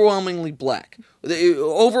 Overwhelmingly black.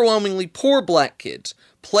 Overwhelmingly poor black kids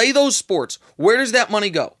play those sports. Where does that money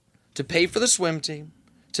go? To pay for the swim team,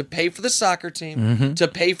 to pay for the soccer team, to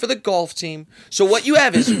pay for the golf team. So what you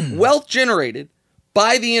have is wealth generated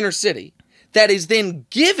by the inner city that is then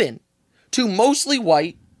given to mostly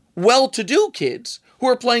white, well-to-do kids who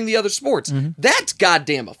are playing the other sports. That's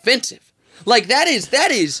goddamn offensive. Like that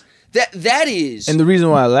is. And the reason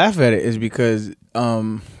why I laugh at it is because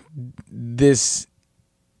this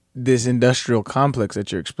industrial complex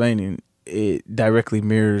that you're explaining, it directly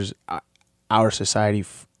mirrors our society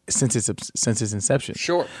since its inception.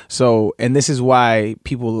 Sure. So, and this is why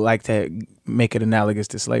people like to make it analogous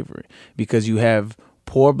to slavery, because you have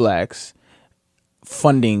poor blacks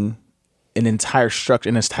funding an entire structure,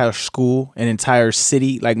 an entire school, an entire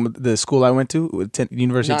city, like the school I went to,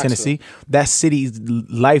 University of Tennessee. That city's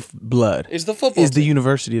lifeblood is the football team. The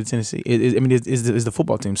University of Tennessee. Is the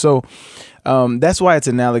football team. So that's why it's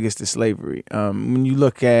analogous to slavery. When you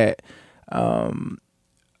look at all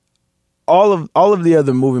of the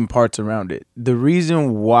other moving parts around it, the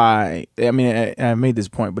reason why, I mean, I made this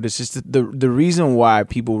point, but it's just the reason why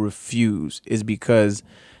people refuse is because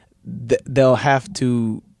they'll have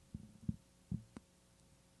to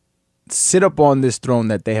sit up on this throne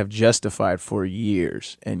that they have justified for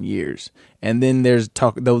years and years, and then there's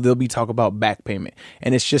talk. There'll be talk about back payment,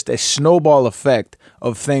 and it's just a snowball effect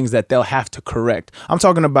of things that they'll have to correct. I'm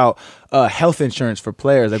talking about health insurance for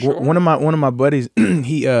players. Like one of my buddies,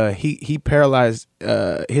 he paralyzed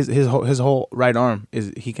his whole right arm.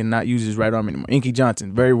 He cannot use his right arm anymore. Inky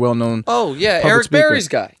Johnson, very well known. Oh yeah, Eric speaker. Berry's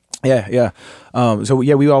guy. Yeah. So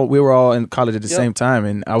yeah, we were all in college at the same time,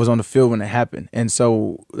 and I was on the field when it happened. And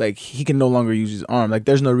so like he can no longer use his arm. Like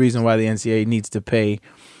there's no reason why the NCAA needs to pay.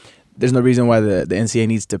 There's no reason why the NCAA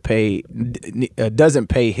needs to pay doesn't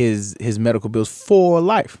pay his medical bills for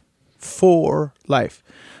life. For life.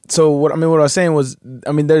 So what I was saying was,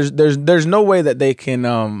 I mean, there's no way that they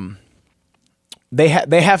can they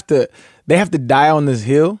have to die on this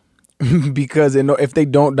hill because if they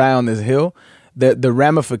don't die on this hill, the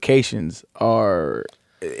ramifications are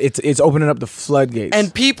it's opening up the floodgates,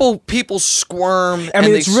 and people squirm. I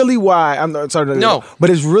mean, it's really why I'm sorry. No, but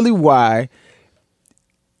it's really why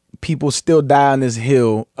people still die on this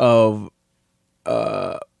hill of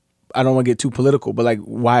I don't want to get too political, but like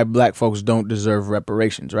why black folks don't deserve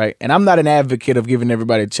reparations, right? And I'm not an advocate of giving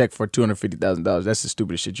everybody a check for $250,000. That's the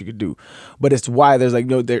stupidest shit you could do. But it's why there's like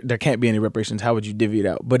no, there can't be any reparations. How would you divvy it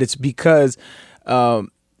out? But it's because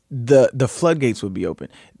the floodgates would be open.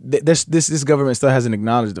 This government still hasn't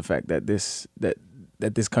acknowledged the fact that this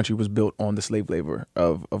country was built on the slave labor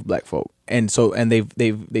of black folk, and they've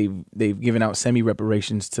given out semi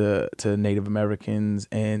reparations to Native Americans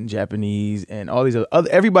and Japanese and all these other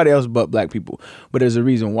everybody else but black people. But there's a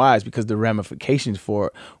reason why. It's because the ramifications for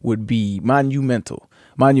it would be monumental,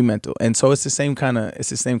 and so it's the same kind of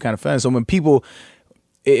feeling. So when people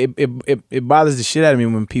It bothers the shit out of me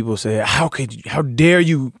when people say, how dare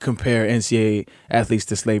you compare NCAA athletes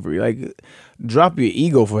to slavery? Like, drop your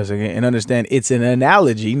ego for a second and understand it's an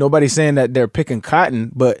analogy. Nobody's saying that they're picking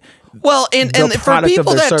cotton, but and for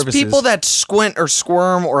people that squint or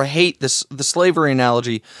squirm or hate the slavery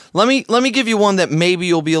analogy, let me give you one that maybe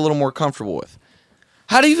you'll be a little more comfortable with.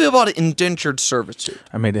 How do you feel about indentured servitude?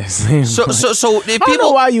 I made that same. So if people, I don't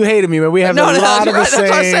know why you hated me, man. We have a lot of the same. That's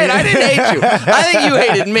what I'm saying. I didn't hate you. I think you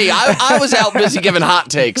hated me. I was out busy giving hot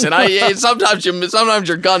takes, and sometimes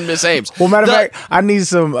your gun misaims. Well, matter of fact, I need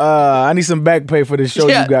some back pay for this show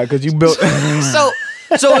you got because you built.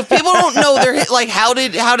 So if people don't know, they're like, how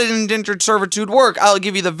did indentured servitude work? I'll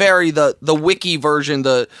give you the wiki version,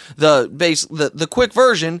 the quick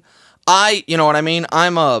version. You know what I mean?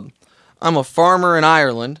 I'm a farmer in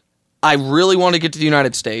Ireland. I really want to get to the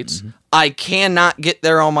United States. Mm-hmm. I cannot get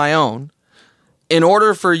there on my own. In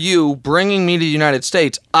order for you bringing me to the United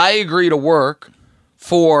States, I agree to work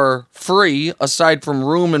for free, aside from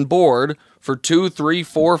room and board, for 2, 3,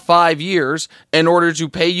 4, 5 years in order to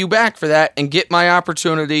pay you back for that and get my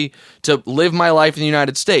opportunity to live my life in the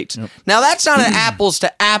United States. Yep. Now, that's not an apples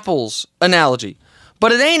to apples analogy,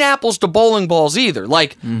 but it ain't apples to bowling balls either.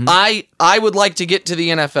 Like, I would like to get to the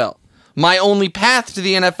NFL. My only path to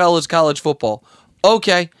the NFL is college football.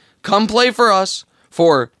 Okay, come play for us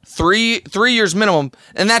for three years minimum,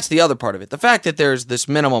 and that's the other part of it. The fact that there's this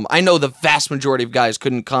minimum, I know the vast majority of guys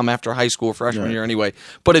couldn't come after high school freshman year anyway,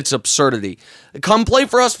 but it's absurdity. Come play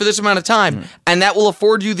for us for this amount of time, and that will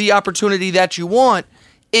afford you the opportunity that you want.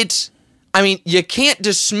 You can't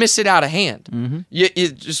dismiss it out of hand.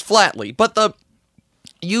 It just flatly. But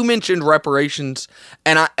you mentioned reparations,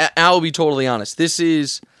 and I'll be totally honest.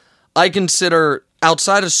 I consider,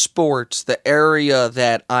 outside of sports, the area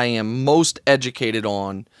that I am most educated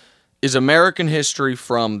on is American history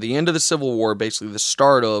from the end of the Civil War, basically the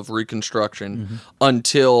start of Reconstruction,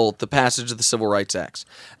 until the passage of the Civil Rights Acts.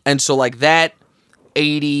 And so that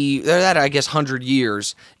 100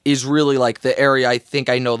 years is really the area I think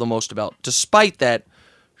I know the most about. Despite that,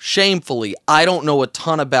 shamefully, I don't know a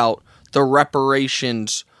ton about the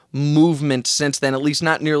reparations movement since then, at least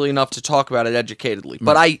not nearly enough to talk about it educatedly.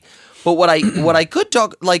 But what I could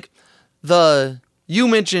talk, you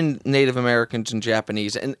mentioned Native Americans and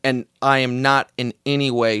Japanese, and I am not in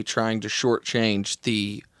any way trying to shortchange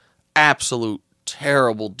the absolute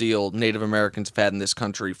terrible deal Native Americans have had in this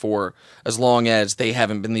country for as long as they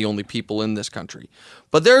haven't been the only people in this country.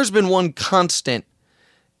 But there's been one constant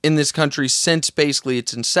in this country since basically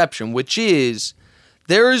its inception, which is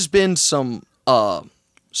there has been some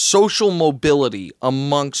social mobility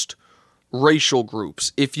amongst racial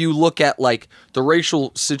groups. If you look at the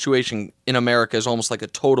racial situation in America is almost like a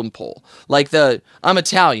totem pole. I'm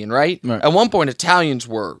Italian, right? At one point Italians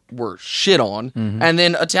were shit on, and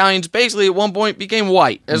then Italians basically at one point became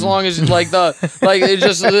white, as long as it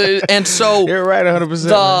just and so you're right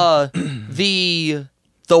 100%.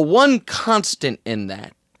 The one constant in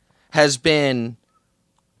that has been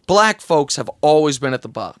black folks have always been at the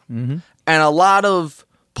bottom. And a lot of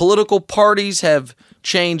political parties have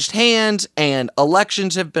changed hands, and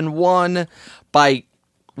elections have been won by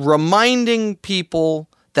reminding people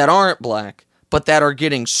that aren't black, but that are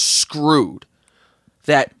getting screwed,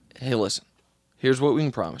 that, hey, listen, here's what we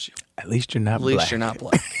can promise you. At least you're not black. At least you're not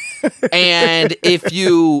black. And if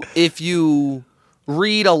you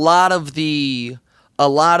read a lot of the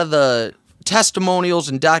testimonials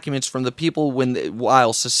and documents from the people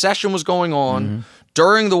while secession was going on,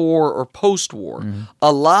 during the war or post-war,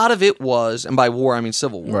 a lot of it was, and by war I mean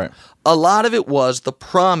Civil War, a lot of it was the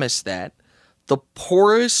promise that the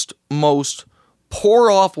poorest, most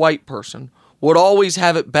poor-off white person would always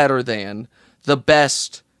have it better than the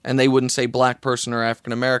best, and they wouldn't say black person or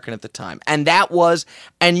African-American at the time. And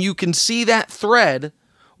you can see that thread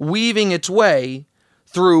weaving its way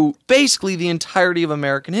through basically the entirety of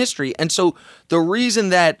American history. And so the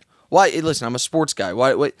reason listen, I'm a sports guy.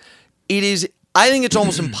 I think it's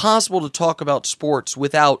almost impossible to talk about sports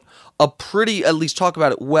without at least talk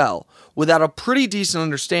about it well, without a pretty decent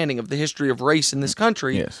understanding of the history of race in this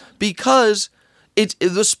country, because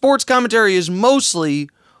the sports commentary is mostly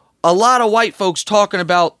a lot of white folks talking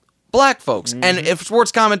about black folks. And if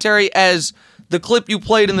sports commentary, as the clip you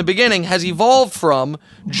played in the beginning, has evolved from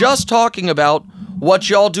just talking about what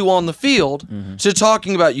y'all do on the field to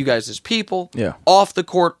talking about you guys as people, off the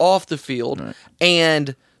court, off the field,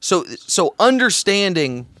 and so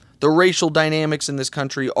understanding the racial dynamics in this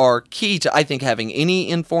country are key to, I think, having any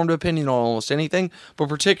informed opinion on almost anything, but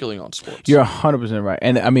particularly on sports. You're 100% right.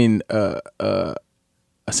 And I mean, a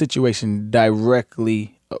situation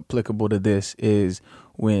directly applicable to this is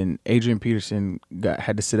when Adrian Peterson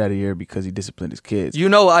had to sit out a year because he disciplined his kids.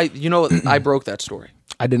 I broke that story.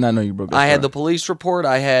 I did not know you broke that. I had the police report.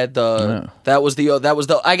 I had that was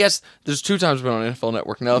the. I guess there's 2 times I've been on NFL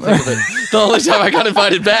Network now. I think of it. The only time I got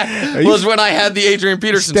invited back was when I had the Adrian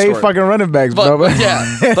Peterson story. Stay fucking running backs, bro. But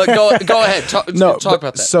go ahead. Talk about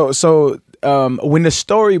that. So when the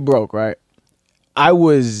story broke, right? I'm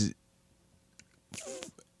gonna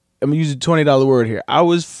use a $20 word here. I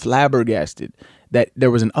was flabbergasted that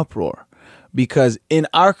there was an uproar, because in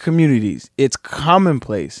our communities, it's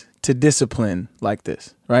commonplace to discipline like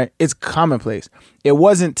this, right? It's commonplace. It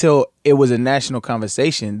wasn't till it was a national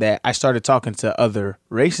conversation that I started talking to other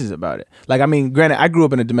races about it. Granted, I grew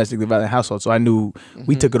up in a domestically violent household, so I knew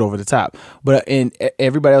we took it over the top. But in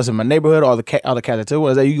everybody else in my neighborhood, all the cats I took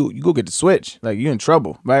was like, you go get the switch, you're in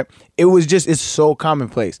trouble, right? It's so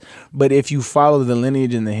commonplace. But if you follow the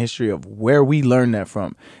lineage and the history of where we learned that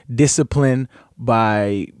from, discipline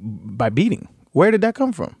by beating, where did that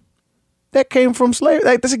come from? That came from slavery.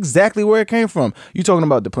 That's exactly where it came from. You're talking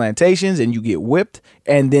about the plantations, and you get whipped,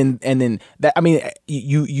 and then that. I mean,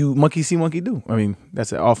 you monkey see, monkey do. I mean,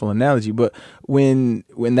 that's an awful analogy, but when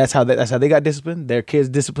that's how they got disciplined. Their kids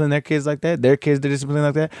discipline their kids like that. Their kids are disciplined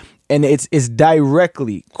like that, and it's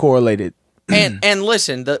directly correlated. And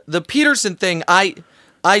listen, the Peterson thing,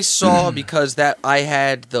 I saw, because that I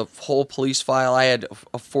had the whole police file. I had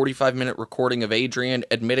a 45-minute recording of Adrian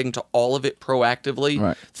admitting to all of it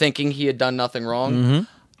proactively, thinking he had done nothing wrong.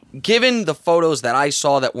 Given the photos that I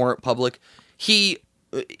saw that weren't public, he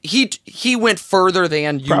went further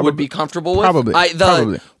than you would be comfortable with.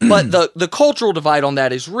 Probably. But the cultural divide on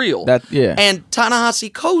that is real. And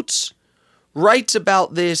Ta-Nehisi Coates writes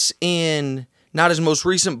about this in not his most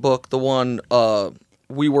recent book, the one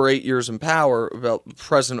We Were 8 Years in Power, about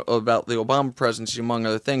the Obama presidency, among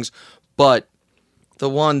other things, but the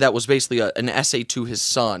one that was basically an essay to his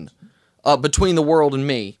son, Between the World and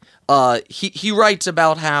Me. He writes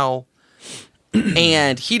about how,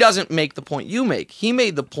 and he doesn't make the point you make. He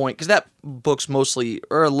made the point, because that book's mostly,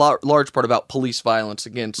 or a large part, about police violence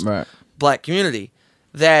against black community,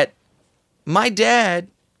 that my dad,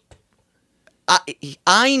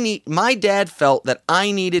 my dad felt that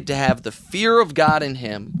I needed to have the fear of God in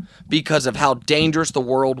him because of how dangerous the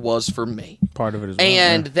world was for me. Part of it as well.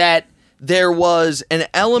 And that there was an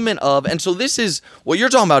element of, and so this is, what you're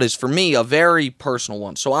talking about is, for me, a very personal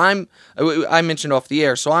one. So I mentioned off the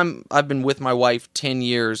air, so I've been with my wife 10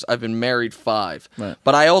 years. I've been married 5.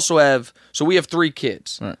 But I also have, so we have 3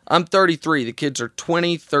 kids. I'm 33. The kids are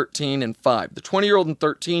 20, 13, and 5. The 20-year-old and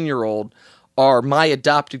 13-year-old are my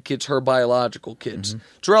adopted kids, her biological kids.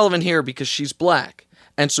 It's relevant here because she's black.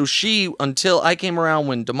 And so she, until I came around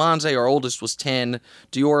when Demonze, our oldest, was 10,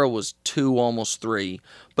 Diora was 2, almost 3.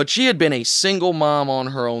 But she had been a single mom on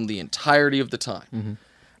her own the entirety of the time.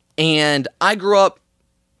 And I grew up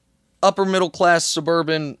upper middle class,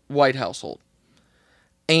 suburban, white household.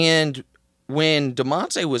 And when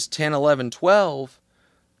Demonze was 10, 11, 12,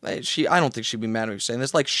 I don't think she'd be mad at me saying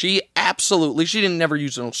this. Like, she didn't never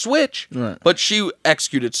use no switch, but she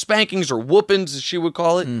executed spankings or whoopings, as she would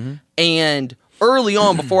call it. And early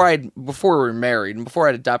on, before we were married and before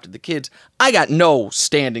I'd adopted the kids, I got no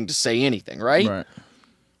standing to say anything, right?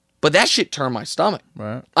 But that shit turned my stomach.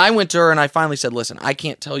 I went to her and I finally said, listen, I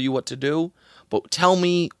can't tell you what to do, but tell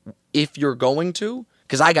me if you're going to,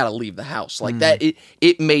 because I got to leave the house. Like that,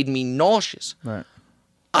 it made me nauseous.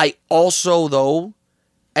 I also, though,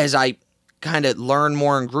 as I kind of learned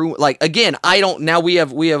more and grew, like, again, now we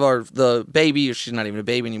have the baby. She's not even a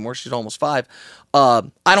baby anymore. She's almost 5. I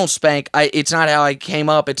don't spank. It's not how I came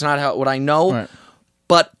up. It's not what I know.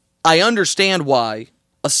 But I understand why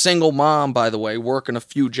a single mom, by the way, working a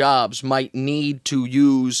few jobs, might need to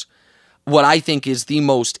use what I think is the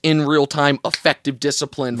most in real time effective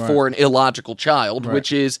discipline for an illogical child,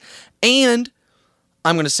 which is, and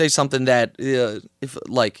I'm going to say something that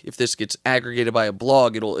if this gets aggregated by a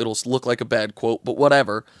blog, it'll look like a bad quote, but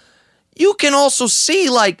whatever. You can also see,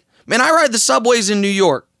 like, man, I ride the subways in New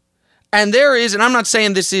York, and there is, and I'm not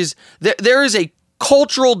saying this is, there is a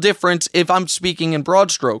cultural difference, if I'm speaking in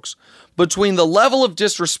broad strokes, between the level of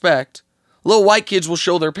disrespect little white kids will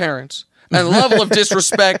show their parents and the level of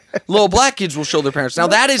disrespect little black kids will show their parents. Now,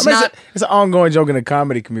 that is not... It's an ongoing joke in the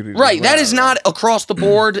comedy community. Right. That is not across the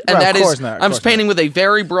board. And that is... I'm just painting with a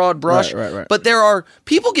very broad brush. Right. But there are...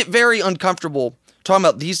 People get very uncomfortable talking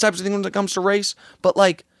about these types of things when it comes to race. But,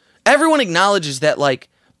 like, everyone acknowledges that, like,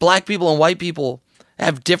 black people and white people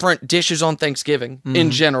have different dishes on Thanksgiving in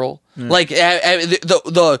general. Like,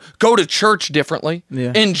 the go to church differently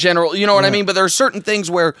in general. You know what I mean? But there are certain things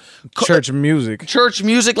where... Church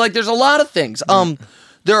music, like, there's a lot of things.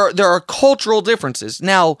 There are cultural differences.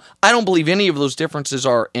 Now, I don't believe any of those differences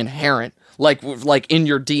are inherent, like in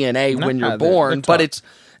your DNA when you're born. But it's...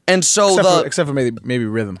 And so except for maybe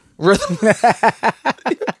rhythm.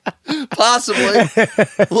 Possibly.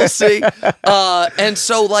 We'll see. And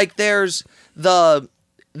so, like, there's...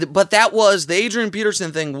 But that was the Adrian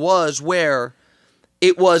Peterson thing was where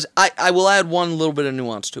it was. I will add one little bit of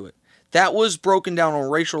nuance to it. That was broken down on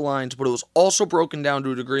racial lines, but it was also broken down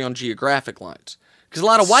to a degree on geographic lines. Because a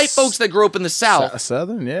lot of white folks that grew up in the South,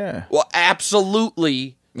 Southern, well,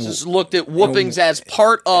 absolutely just looked at whoopings as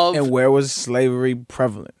part of. And where was slavery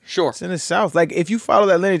prevalent? Sure, it's in the South. Like, if you follow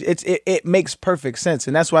that lineage, it makes perfect sense,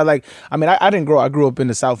 and that's why. Like, I mean, I didn't grow. I grew up in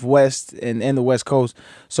the Southwest and the West Coast.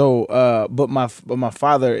 So, but my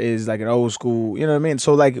father is like an old school. You know what I mean?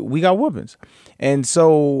 So, like, we got whoopings, and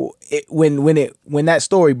so when that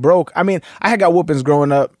story broke, I mean, I had got whoopings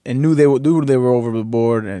growing up and knew they were over the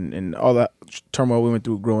board and all that turmoil we went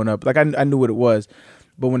through growing up. Like, I knew what it was,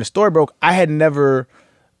 but when the story broke, I had never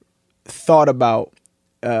thought about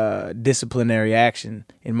disciplinary action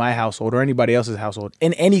in my household or anybody else's household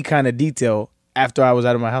in any kind of detail after I was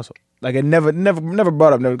out of my household. Like, it never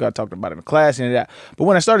brought up, never got talked about in class and that. But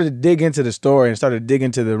when I started to dig into the story and started to dig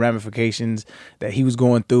into the ramifications that he was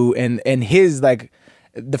going through and his, like,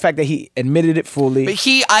 the fact that he admitted it fully. But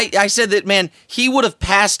I said that, man, he would have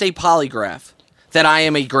passed a polygraph that I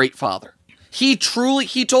am a great father. He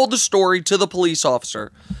told the story to the police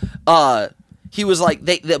officer. He was like,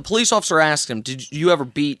 the police officer asked him, did you ever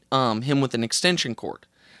beat him with an extension cord?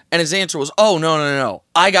 And his answer was, oh, no.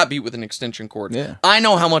 I got beat with an extension cord. Yeah. I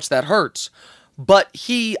know how much that hurts. But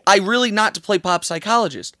I really, not to play pop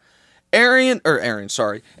psychologist, Adrian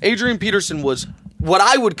Peterson was what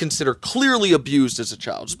I would consider clearly abused as a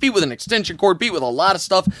child. Just beat with an extension cord, beat with a lot of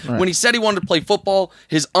stuff. Right. When he said he wanted to play football,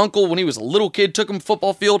 his uncle, when he was a little kid, took him to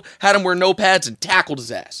football field, had him wear no pads, and tackled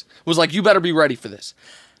his ass. Was like, you better be ready for this.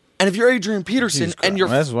 And if you're Adrian Peterson and you're...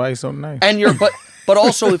 That's why he's so nice. And you're... But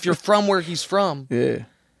also, if you're from where he's from, yeah,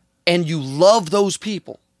 and you love those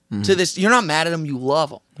people to this... You're not mad at them, you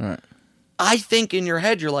love them. Right. I think in your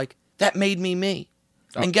head, you're like, that made me me.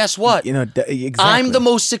 And guess what? You know, exactly. I'm the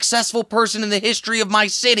most successful person in the history of my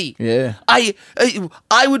city. Yeah.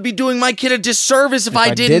 I would be doing my kid a disservice if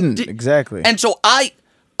I didn't. Exactly. And so I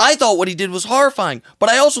thought what he did was horrifying, but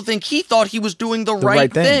I also think he thought he was doing the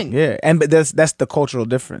right thing. Yeah. But that's the cultural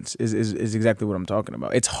difference is exactly what I'm talking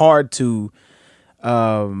about. It's hard to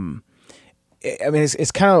I mean,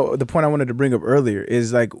 it's kind of the point I wanted to bring up earlier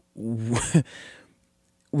is like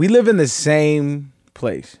we live in the same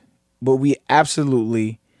place, but we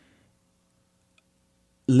absolutely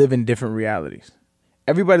live in different realities.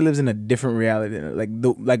 Everybody lives in a different reality.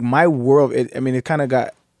 Like my world, it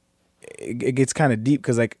gets kind of deep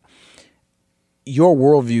because like your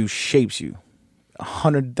worldview shapes you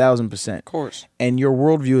 100,000%. Of course. And your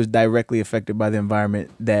worldview is directly affected by the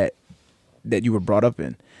environment that you were brought up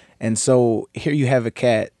in. And so here you have a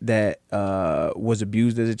cat that was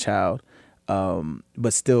abused as a child,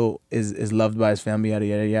 but still is loved by his family, yada,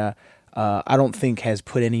 yada, yada. I don't think has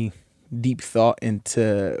put any deep thought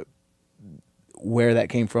into where that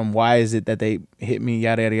came from. Why is it that they hit me,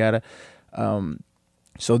 yada, yada, yada.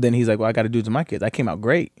 So then he's like, well, I got to do it to my kids. I came out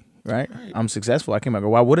great, right? I'm successful. I came out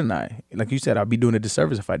great. Why wouldn't I? Like you said, I'd be doing a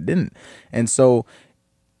disservice if I didn't. And so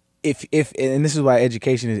if and this is why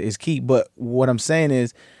education is key, but what I'm saying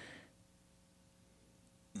is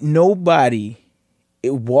nobody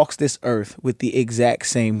walks this earth with the exact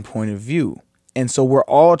same point of view. And so we're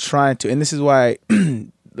all trying to, and this is why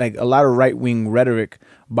like a lot of right-wing rhetoric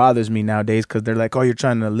bothers me nowadays, because they're like, oh, you're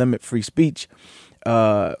trying to limit free speech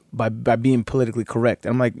by being politically correct.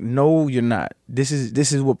 And I'm like, no, you're not. This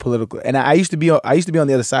is what political, and I used to be on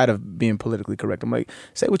the other side of being politically correct. I'm like,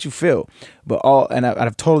 say what you feel, but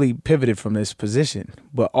I've totally pivoted from this position.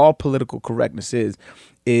 But all political correctness is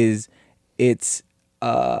it's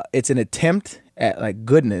an attempt at like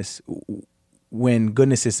goodness when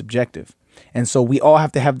goodness is subjective. And so we all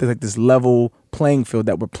have to have this level playing field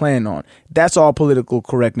that we're playing on. That's all political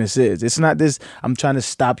correctness is. It's not this, I'm trying to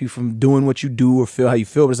stop you from doing what you do or feel how you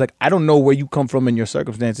feel. But it's like, I don't know where you come from in your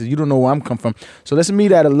circumstances. You don't know where I'm come from. So let's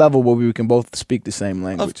meet at a level where we can both speak the same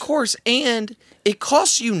language. Of course. And it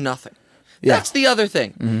costs you nothing. Yeah. That's the other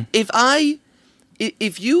thing. Mm-hmm.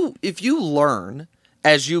 If you learn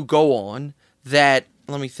as you go on that,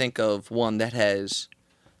 let me think of one that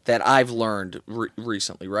I've learned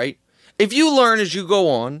recently, right? If you learn as you go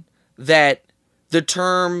on that the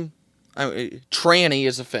term tranny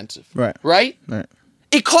is offensive, right?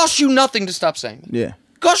 It costs you nothing to stop saying that. Yeah.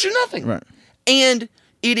 It costs you nothing. Right. And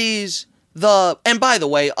it is and by the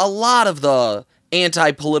way, a lot of the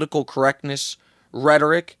anti-political correctness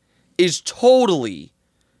rhetoric is totally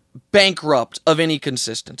bankrupt of any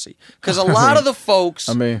consistency. Because a lot of the folks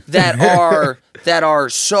that are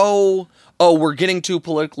so, oh, we're getting too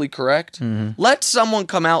politically correct. Mm-hmm. Let someone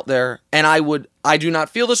come out there, and I do not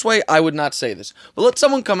feel this way, I would not say this, but let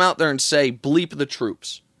someone come out there and say, bleep the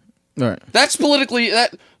troops. Right. That's politically,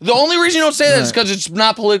 the only reason you don't say that is because it's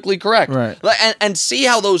not politically correct. Right. And see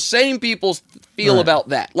how those same people feel about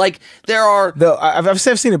that. Like, there are... I've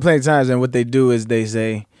seen it plenty of times, and what they do is they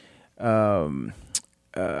say...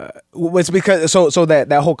 it's because so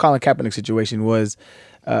that whole Colin Kaepernick situation was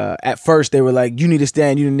at first they were like, you need to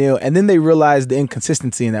stand, you need to kneel, and then they realized the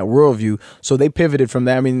inconsistency in that worldview, so they pivoted from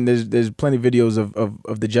that. I mean, there's plenty of videos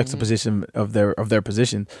of the juxtaposition of their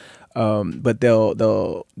position, but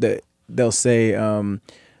they'll say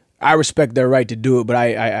I respect their right to do it, but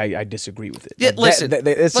I disagree with it. Yeah, listen, but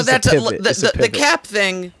that's the cap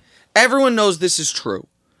thing. Everyone knows this is true.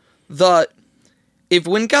 If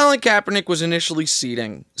when Colin Kaepernick was initially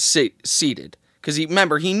seated, because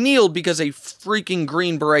he kneeled because a freaking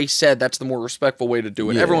Green Beret said that's the more respectful way to do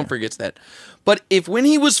it. Yeah. Everyone forgets that. But when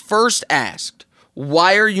he was first asked,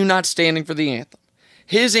 why are you not standing for the anthem?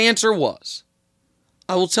 His answer was,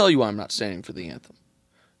 I will tell you I'm not standing for the anthem.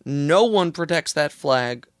 no one protects that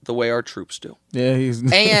flag the way our troops do. Yeah, he's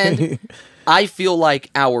And I feel like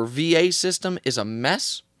our VA system is a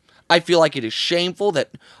mess. I feel like it is shameful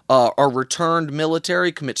that our returned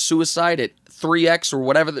military commits suicide at 3x or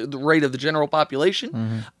whatever the rate of the general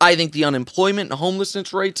population. I think the unemployment and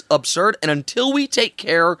homelessness rate's absurd. And until we take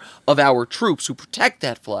care of our troops who protect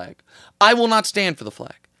that flag, I will not stand for the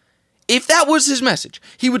flag. If that was his message,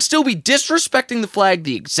 he would still be disrespecting the flag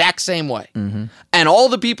the exact same way. And all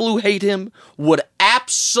the people who hate him would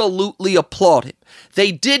absolutely applaud him.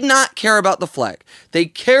 They did not care about the flag. They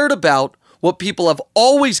cared about what people have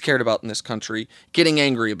always cared about in this country, getting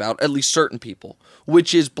angry about, at least certain people,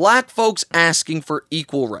 which is black folks asking for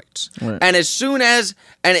equal rights. Right. And as soon as,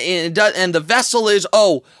 and the vessel is,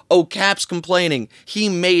 Cap's complaining, he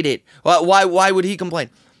made it. Why would he complain?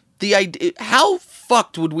 The idea, how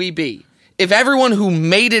fucked would we be if everyone who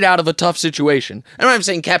made it out of a tough situation, and I'm not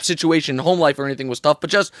saying Cap's situation, home life or anything was tough, but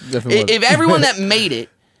just if everyone that made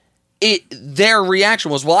it, their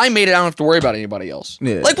reaction was, well, I made it, I don't have to worry about anybody else.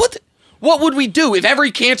 Yeah. Like, what would we do if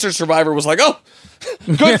every cancer survivor was like, oh,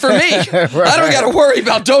 good for me. Right. I don't got to worry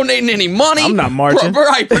about donating any money. I'm not marching.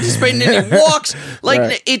 Participating in any walks. Like,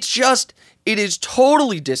 right. It is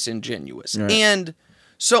totally disingenuous. Right. And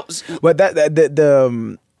so... But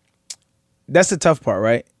that's the tough part,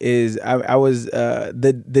 right? Is I was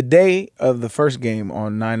the day of the first game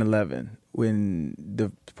on 9/11 when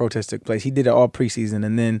the protest took place. He did it all preseason,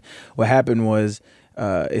 and then what happened was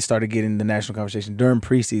it started getting the national conversation during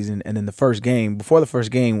preseason, and then before the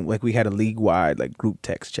first game, like we had a league-wide like group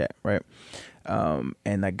text chat, right?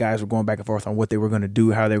 And like guys were going back and forth on what they were going to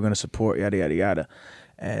do, how they were going to support, yada yada yada,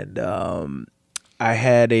 and I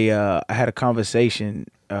had a conversation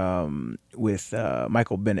with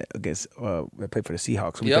Michael Bennett against I played for the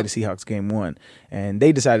Seahawks. We played the Seahawks game 1, and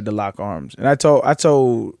they decided to lock arms. And I told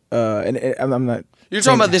and I'm not. You're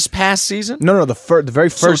talking about this past season? No, the very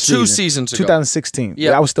first season. 2 season, seasons ago. 2016.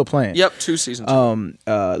 Yeah, I was still playing. Yep, 2 seasons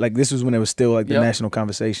ago. Like this was when it was still like the national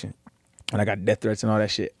conversation, and I got death threats and all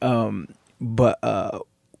that shit. But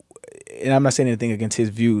and I'm not saying anything against his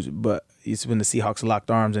views, but it's when the Seahawks locked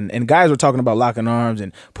arms, and guys were talking about locking arms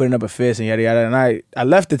and putting up a fist and yada yada. And I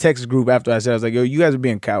left the Texas group after I was like, yo, you guys are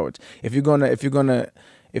being cowards. If you're gonna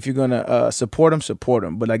support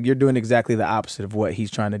him, but like you're doing exactly the opposite of what he's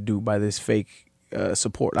trying to do by this fake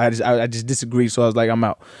support. I just disagree, so I was like, I'm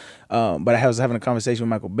out. But I was having a conversation with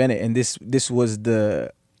Michael Bennett, and this was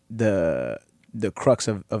the crux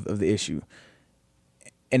of the issue.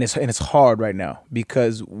 And it's hard right now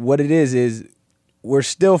because what it is we're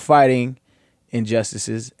still fighting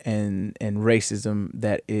injustices and racism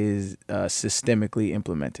that is systemically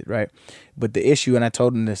implemented, right? But the issue, and I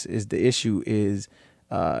told him this, is the issue is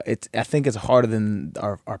I think it's harder than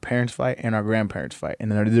our parents' fight and our grandparents' fight.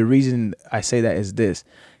 And the reason I say that is this,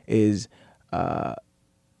 is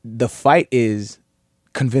the fight is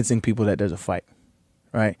convincing people that there's a fight,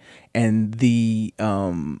 right? And the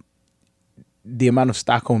amount of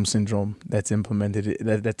Stockholm syndrome that's implemented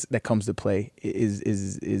that comes to play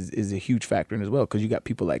is a huge factor in as well, because you got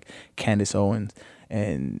people like Candace Owens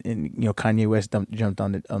and Kanye West jumped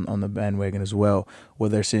on the bandwagon as well, where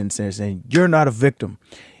they're sitting there saying you're not a victim,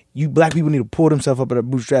 you black people need to pull themselves up at their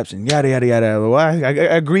bootstraps and yada yada yada. Well, I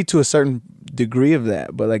agree to a certain degree of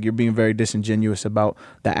that, but like you're being very disingenuous about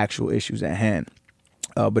the actual issues at hand.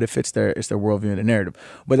 But it fits their worldview and the narrative.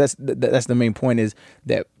 But that's the main point, is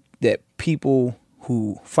that people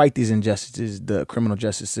who fight these injustices, the criminal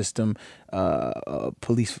justice system,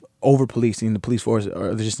 police over-policing, the police force,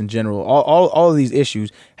 or just in general, all of these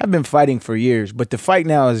issues have been fighting for years. But the fight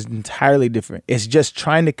now is entirely different. It's just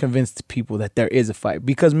trying to convince people that there is a fight.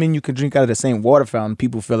 Because you can drink out of the same water fountain,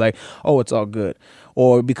 people feel like, oh, it's all good.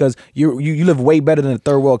 Or because you live way better than a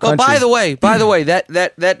third world country. But by the way,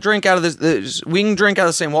 that drink out of this, we can drink out of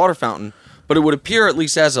the same water fountain, but it would appear, at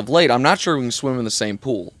least as of late, I'm not sure we can swim in the same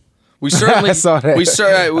pool. We certainly I saw that. We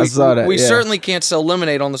certainly Yeah. can't sell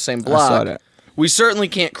lemonade on the same block. I saw that. We certainly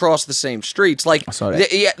can't cross the same streets. Like, I saw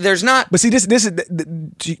that. There's not. But see, this is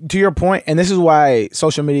to your point, and this is why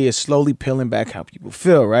social media is slowly peeling back how people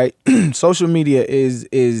feel. Right? Social media is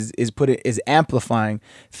amplifying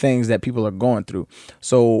things that people are going through.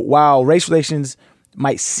 So while race relations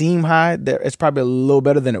might seem high, it's probably a little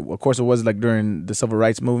better than of course it was like during the civil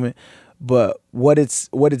rights movement. But what it's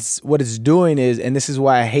doing is, and this is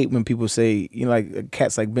why I hate when people say, like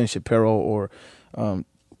cats like Ben Shapiro or,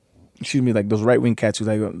 like those right wing cats who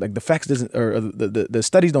like the facts doesn't, or the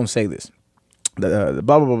studies don't say this, the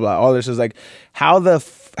blah blah blah blah. All this is like, how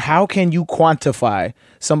can you quantify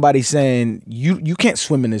somebody saying you can't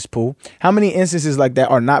swim in this pool? How many instances like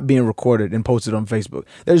that are not being recorded and posted on Facebook?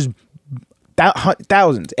 There's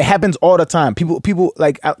thousands. It happens all the time. People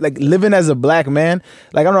like living as a black man.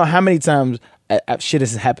 Like, I don't know how many times shit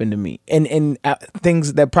has happened to me, and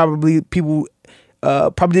things that probably people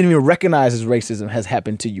probably didn't even recognize as racism has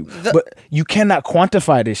happened to you. But you cannot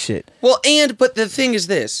quantify this shit. Well, but the thing is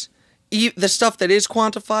this: the stuff that is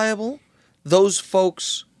quantifiable, those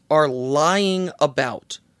folks are lying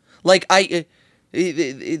about. Like the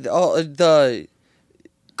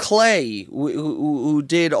Clay who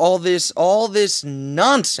did all this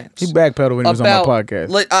nonsense. He backpedaled when he was on my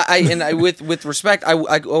podcast. With respect,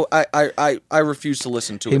 I refuse to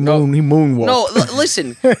listen to it. He moonwalked. No,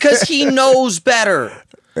 listen, because he knows better.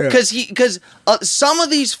 Because some of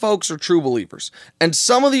these folks are true believers, and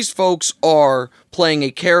some of these folks are playing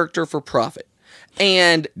a character for profit.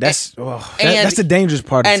 And that's the dangerous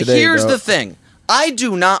part of today. And here's the thing: I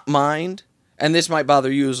do not mind, and this might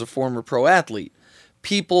bother you as a former pro athlete,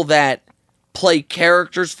 people that play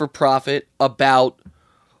characters for profit about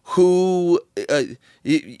who.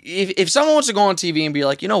 If someone wants to go on TV and be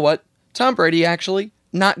like, you know what, Tom Brady actually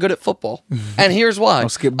not good at football, and here's why.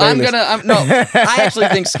 Skip Bayless. I actually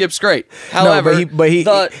think Skip's great. However, he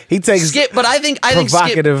takes Skip, but I think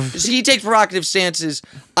provocative. Skip, he takes provocative stances.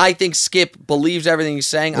 I think Skip believes everything he's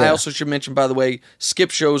saying. Yeah. I also should mention, by the way,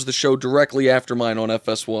 Skip shows the show directly after mine on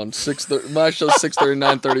FS1. 6:30. My show's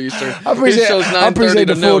 6:30, 9:30 Eastern. I appreciate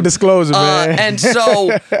the full disclosure, man. And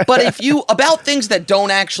so, but if you about things that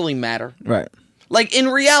don't actually matter, right? Like in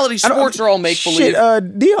reality, sports are all make believe.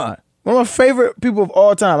 Dion. One of my favorite people of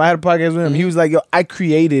all time. I had a podcast with him. He was like, yo, I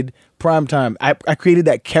created primetime. I created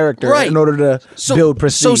that character in order to build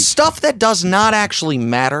prestige. So stuff that does not actually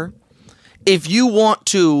matter, if you want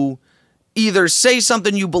to either say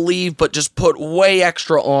something you believe but just put way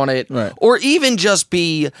extra on it, or even just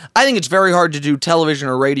I think it's very hard to do television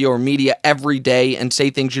or radio or media every day and say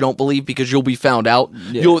things you don't believe because you'll be found out.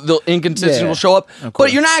 Yeah. The inconsistency will show up,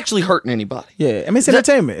 but you're not actually hurting anybody. Yeah, I mean, it's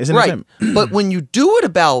entertainment. It's entertainment. Right. But when you do it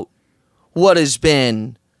about what has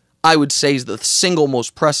been, I would say, is the single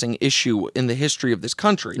most pressing issue in the history of this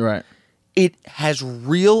country. Right. It has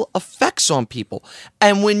real effects on people.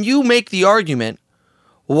 And when you make the argument,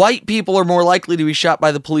 white people are more likely to be shot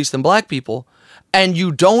by the police than black people, and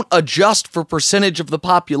you don't adjust for percentage of the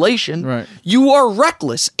population, you are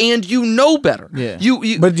reckless and you know better. Yeah.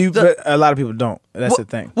 But a lot of people don't. That's the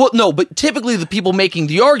thing. Well, no, but typically the people making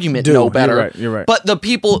the argument know better. You're right. But the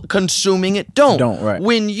people consuming it don't. Right.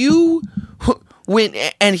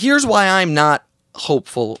 And here's why I'm not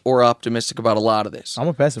hopeful or optimistic about a lot of this. I'm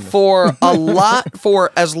a pessimist.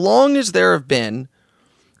 For as long as there have been,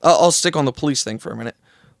 I'll stick on the police thing for a minute.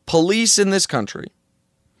 Police in this country,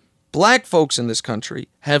 black folks in this country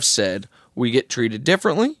have said we get treated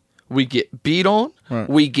differently, we get beat on,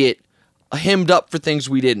 we get hemmed up for things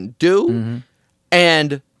we didn't do,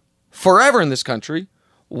 and forever in this country,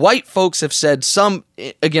 white folks have said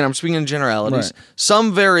again, I'm speaking in generalities,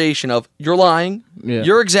 some variation of, you're lying,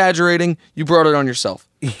 you're exaggerating, you brought it on yourself.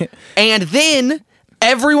 And then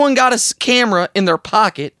everyone got a camera in their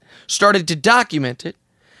pocket, started to document it,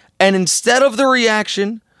 and instead of the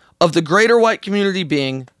reaction of the greater white community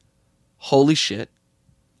being, holy shit,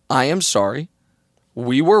 I am sorry,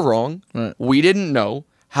 we were wrong, we didn't know,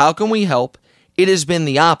 how can we help? It has been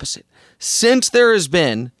the opposite. Since there has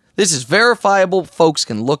been, this is verifiable, folks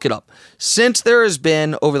can look it up. Since there has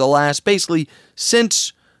been, over the last, basically,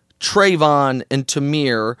 since Trayvon and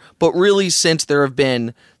Tamir, but really since there have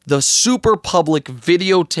been the super public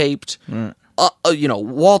videotaped,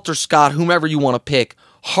 Walter Scott, whomever you want to pick,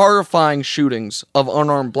 horrifying shootings of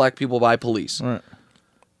unarmed black people by police.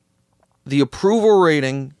 The approval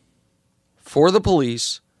rating for the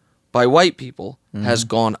police by white people has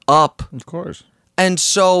gone up. Of course. And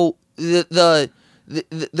so the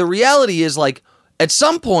reality is, like, at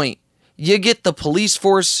some point, you get the police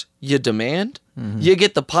force you demand, you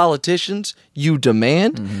get the politicians you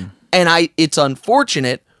demand, and it's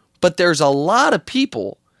unfortunate, but there's a lot of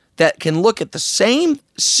people that can look at the same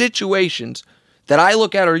situations that I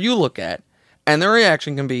look at or you look at, and their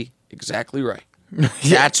reaction can be exactly right.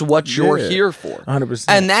 That's what you're here for, 100%,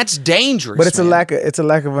 and that's dangerous. But it's a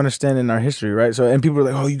lack of understanding our history, right? So, and people are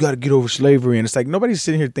like, "Oh, you got to get over slavery," and it's like nobody's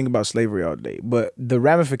sitting here thinking about slavery all day. But the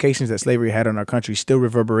ramifications that slavery had on our country still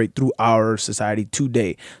reverberate through our society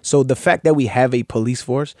today. So, the fact that we have a police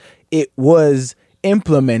force, it was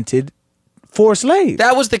implemented for slaves.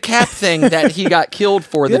 That was the cap thing that he got killed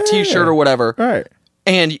for, the T-shirt or whatever, right?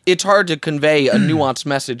 And it's hard to convey a nuanced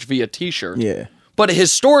message via T-shirt. Yeah, but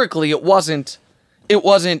historically, it wasn't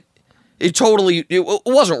wrong.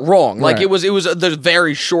 Like, it was the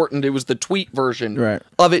very shortened, it was the tweet version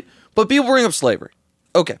of it. But people bring up slavery.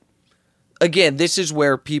 Okay. again, this is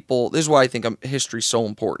why I think history's so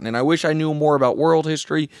important. And I wish I knew more about world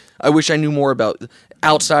history. I wish I knew more about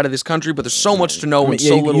outside of this country, but there's so much to know in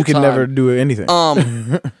so little time. You can never do anything.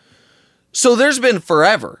 So there's been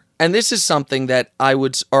forever, and this is something that I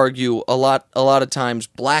would argue a lot of times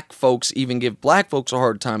black folks even give black folks a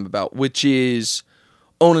hard time about, which is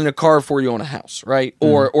owning a car before you own a house, right?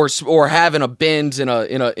 Or having a Benz in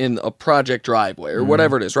a project driveway or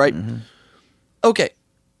whatever it is, right? Okay.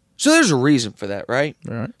 So there's a reason for that, right?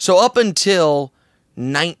 So up until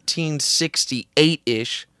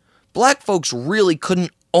 1968-ish, black folks really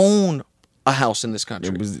couldn't own a house in this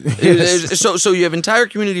country. So you have entire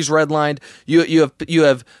communities redlined. You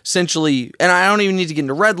have essentially, and I don't even need to get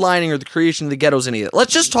into redlining or the creation of the ghettos, any of that.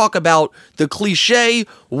 Let's just talk about the cliche,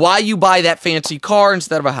 why you buy that fancy car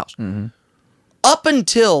instead of a house. Up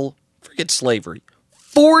until, forget slavery,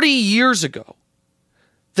 40 years ago,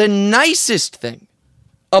 the nicest thing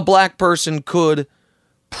a black person could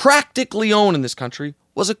practically own in this country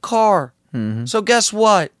was a car. So guess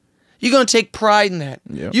what? You're going to take pride in that.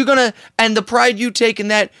 Yep. And the pride you take in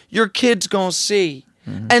that, your kid's going to see.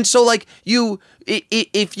 And so like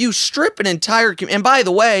if you strip an entire, and by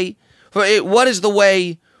the way, what is the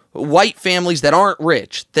way white families that aren't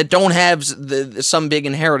rich, that don't have some big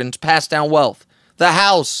inheritance, pass down wealth? The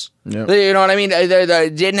house. Yep. You know what I mean? They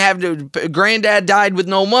didn't have granddad died with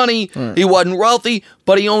no money. He wasn't wealthy,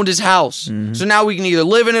 but he owned his house. So now we can either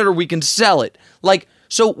live in it or we can sell it. Like,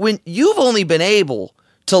 so when you've only been able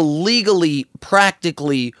to legally,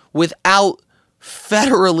 practically, without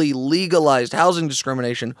federally legalized housing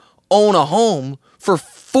discrimination, own a home for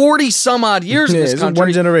 40 some odd years in this country.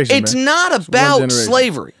 One generation, it's not about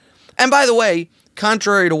slavery. And by the way,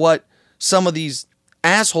 contrary to what some of these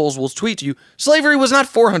assholes will tweet to you, slavery was not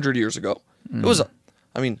 400 years ago. It was,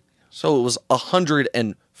 so it was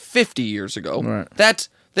 150 years ago. Right. That's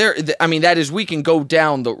there. That is, we can go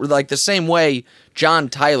down the same way John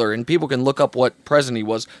Tyler, and people can look up what president he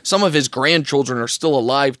was. Some of his grandchildren are still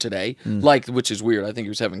alive today, which is weird. I think he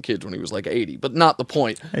was having kids when he was like 80, but not the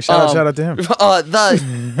point. Hey, shout out to him.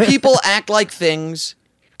 The people act like things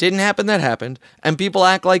didn't happen that happened, and people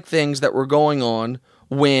act like things that were going on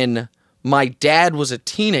when my dad was a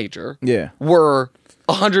teenager were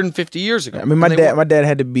 150 years ago. I mean, my dad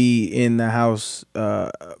had to be in the house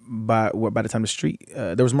by the time the street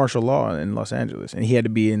there was martial law in Los Angeles, and he had to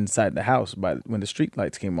be inside the house when the street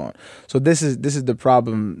lights came on. So this is the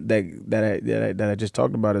problem that I just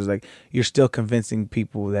talked about, is like you're still convincing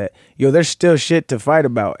people that there's still shit to fight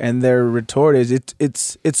about, and their retort is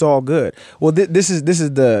it's all good. Well, this is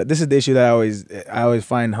the issue that I always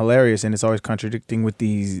find hilarious, and it's always contradicting with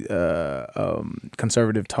these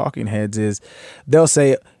conservative talking heads. Is they'll say,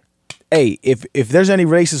 hey, if there's any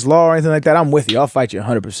racist law or anything like that, I'm with you. I'll fight you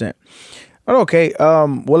 100%. But okay,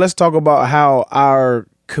 well, let's talk about how our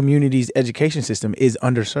community's education system is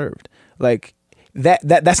underserved. Like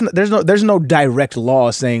that's not, there's no direct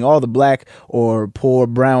law saying all the black or poor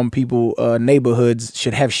brown people neighborhoods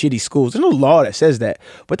should have shitty schools. There's no law that says that,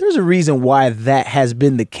 but there's a reason why that has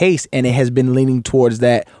been the case, and it has been leaning towards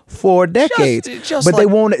that for decades. But they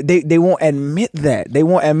won't admit that. They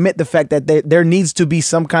won't admit the fact that there needs to be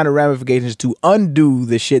some kind of ramifications to undo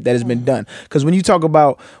the shit that has been done. Because when you talk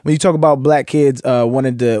about black kids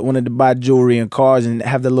wanting to buy jewelry and cars and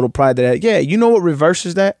have that little pride that you know what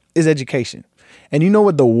reverses that is education. And you know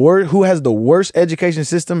what who has the worst education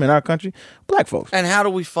system in our country? Black folks. And how do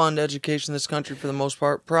we fund education in this country for the most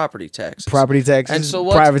part? Property taxes. And so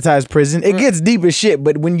privatized prison. It gets deep as shit,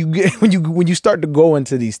 but when you start to go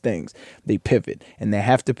into these things, they pivot, and they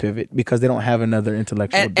have to pivot because they don't have another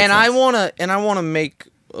intellectual defense. And I wanna make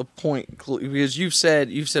a point, because you've said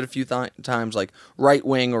a few times like right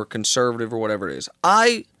wing or conservative or whatever it is.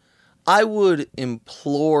 I would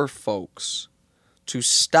implore folks to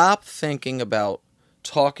stop thinking about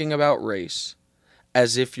talking about race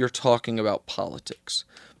as if you're talking about politics.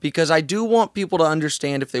 Because I do want people to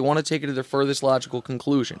understand, if they want to take it to their furthest logical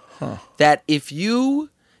conclusion, that if you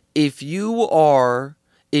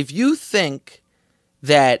think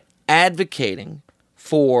that advocating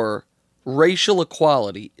for racial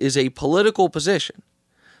equality is a political position,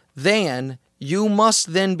 then you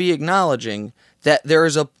must then be acknowledging that there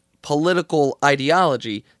is a political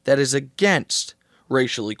ideology that is against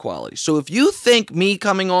racial equality. So if you think me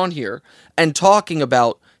coming on here and talking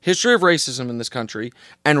about history of racism in this country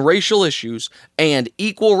and racial issues and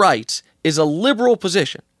equal rights is a liberal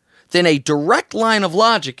position, then a direct line of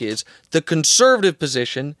logic is the conservative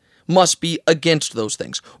position must be against those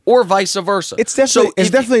things, or vice versa. It's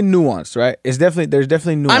definitely nuanced, right? There's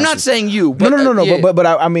definitely nuance. I'm not saying you, but no. But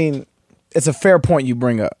I mean, it's a fair point you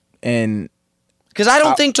bring up, and Because I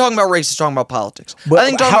don't think talking about race is talking about politics. But I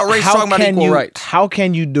think talking about race is talking about equal rights. How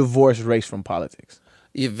can you divorce race from politics?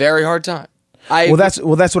 You have a very hard time. That's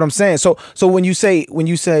what I'm saying. So when you say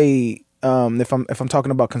if I'm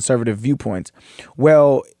talking about conservative viewpoints,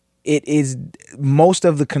 well, it is most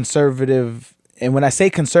of the conservative. And when I say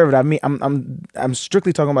conservative, I mean I'm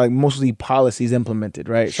strictly talking about like mostly policies implemented,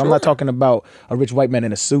 right? Sure. So I'm not talking about a rich white man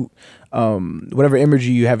in a suit. Whatever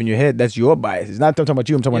imagery you have in your head, that's your bias. It's not I'm talking about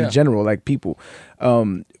you. I'm talking about in general, like people.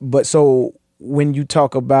 But so when you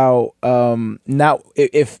talk about not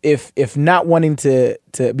if not wanting to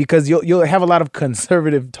because you'll have a lot of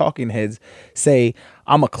conservative talking heads say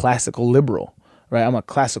I'm a classical liberal, right? I'm a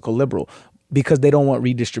classical liberal because they don't want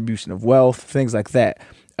redistribution of wealth, things like that.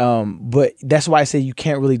 But that's why I say you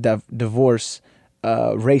can't really divorce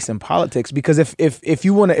race and politics, because if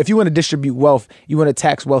you want to distribute wealth, you want to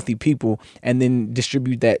tax wealthy people and then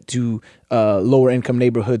distribute that to lower income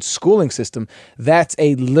neighborhood schooling system. That's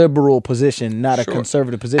a liberal position, not a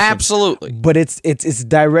conservative position. Absolutely. But it's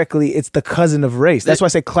the cousin of race. That's why I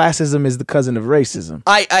say classism is the cousin of racism.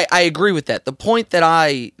 I agree with that. The point that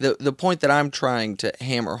I'm trying to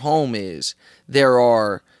hammer home is there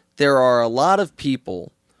are a lot of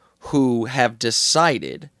people who have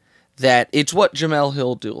decided that it's what Jemele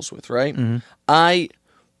Hill deals with, right?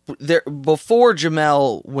 Mm-hmm. Before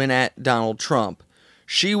Jemele went at Donald Trump,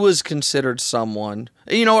 she was considered someone.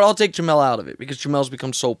 You know what? I'll take Jemele out of it because Jamele's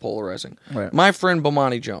become so polarizing. Right. My friend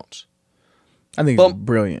Bomani Jones. I think he's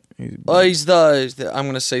brilliant. He's the I'm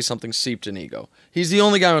going to say something seeped in ego. He's the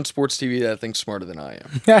only guy on sports TV that I think's smarter than I am.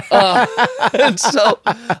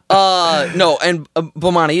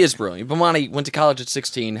 Bomani is brilliant. Bomani went to college at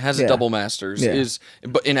 16, has a double master's, is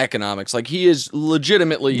in economics. Like, he is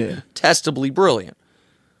legitimately, testably brilliant.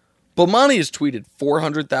 Bomani has tweeted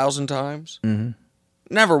 400,000 times. Mm-hmm.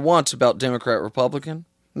 Never once about Democrat, Republican.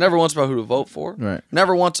 Never once about who to vote for. Right.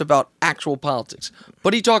 Never once about actual politics.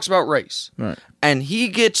 But he talks about race. Right. And he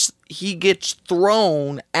gets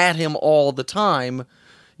thrown at him all the time.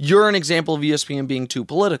 You're an example of ESPN being too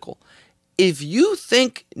political. If you,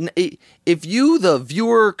 the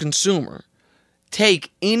viewer consumer,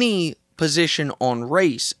 take any position on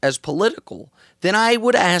race as political, then I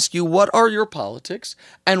would ask you, what are your politics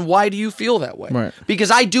and why do you feel that way? Right. Because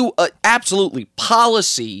I do absolutely,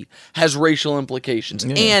 policy has racial implications,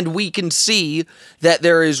 and we can see that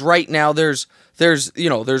there is right now there's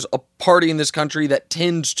a party in this country that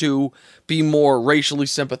tends to be more racially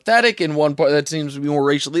sympathetic, and one part that seems to be more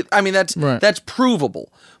racially. I mean, that's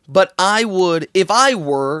provable. But I would, if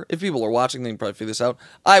people are watching, they can probably figure this out.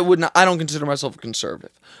 I don't consider myself a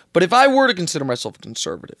conservative. But if I were to consider myself a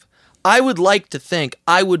conservative, I would like to think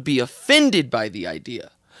I would be offended by the idea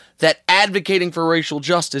that advocating for racial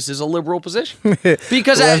justice is a liberal position.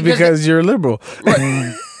 Because you're liberal.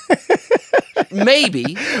 Right.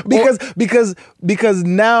 Maybe. Because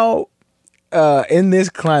now in this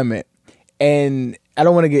climate, and I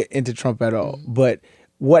don't want to get into Trump at all, but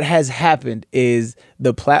what has happened is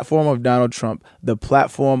the platform of Donald Trump, the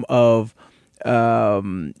platform of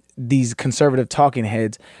these conservative talking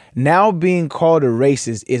heads, now being called a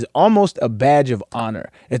racist is almost a badge of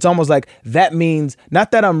honor. It's almost like that means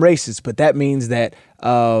not that I'm racist, but that means that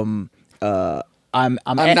I'm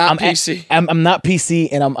not PC. I'm not PC,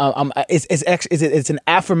 and it's an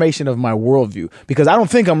affirmation of my worldview, because I don't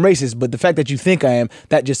think I'm racist, but the fact that you think I am,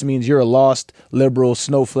 that just means you're a lost liberal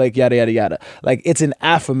snowflake, yada yada yada. Like, it's an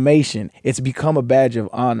affirmation. It's become a badge of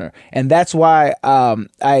honor, and that's why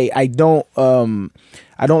I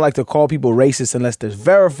don't like to call people racist unless there's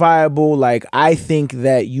verifiable. Like, I think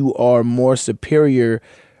that you are more superior,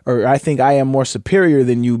 or I think I am more superior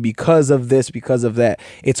than you because of this, because of that.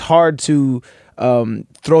 It's hard to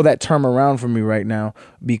throw that term around for me right now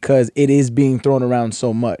because it is being thrown around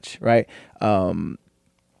so much, right?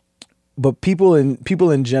 But people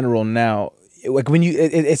in general now, like, when you,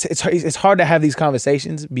 it's hard to have these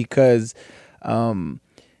conversations because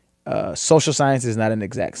social science is not an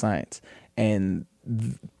exact science, and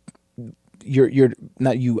you're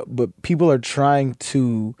not you, but people are trying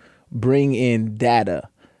to bring in data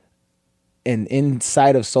and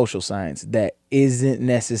inside of social science that isn't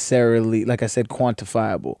necessarily, like I said,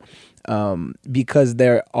 quantifiable, because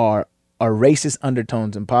there are racist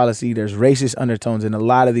undertones in policy. There's racist undertones in a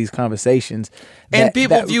lot of these conversations. And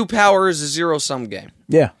people view power as a zero-sum game.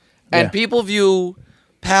 Yeah. And people view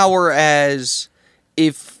power as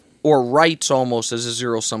or rights almost as a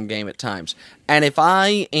zero-sum game at times. And if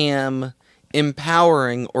I am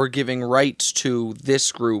empowering or giving rights to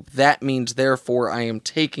this group, that means therefore I am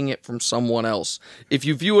taking it from someone else, if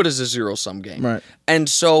you view it as a zero-sum game. Right. And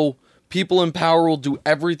so people in power will do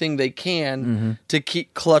everything they can to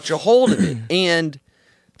clutch a hold of it. And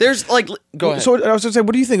there's like, go ahead. So I was going to say,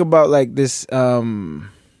 what do you think about like this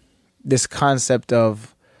this concept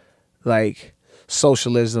of like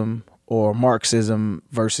socialism or Marxism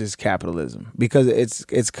versus capitalism? Because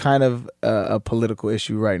it's kind of a political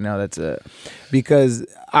issue right now. Because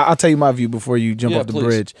I'll tell you my view before you jump off the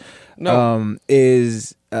bridge. No.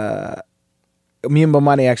 Me and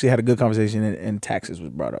Bomani actually had a good conversation, and taxes was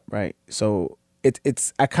brought up, right? So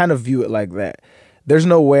it's I kind of view it like that. There's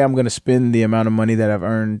no way I'm going to spend the amount of money that I've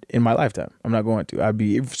earned in my lifetime. I'm not going to. I'd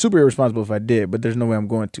be super irresponsible if I did, but there's no way I'm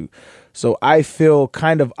going to. So I feel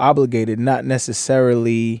kind of obligated, not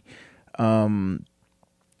necessarily. I mean,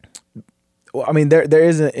 there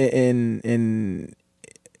is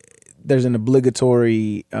there's an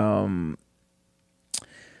obligatory.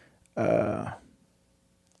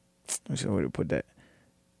 What's the way to put that?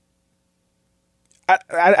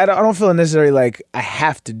 I don't feel necessarily like I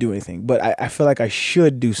have to do anything, but I feel like I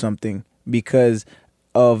should do something because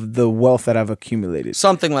of the wealth that I've accumulated.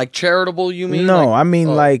 Something like charitable, you mean? No, I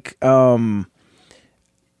mean like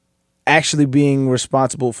actually being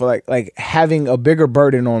responsible for like having a bigger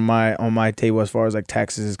burden on my table as far as like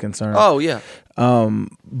taxes is concerned. Oh yeah.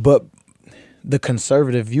 But the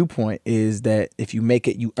conservative viewpoint is that if you make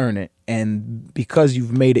it, you earn it, and because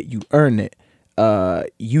you've made it, you earn it.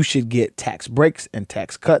 You should get tax breaks and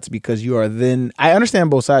tax cuts because you are then. I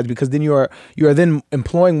understand both sides because then you are then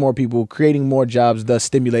employing more people, creating more jobs, thus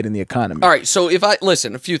stimulating the economy. All right. So if I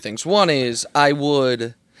listen, a few things. One is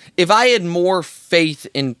if I had more faith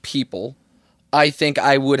in people, I think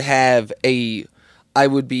I would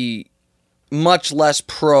be much less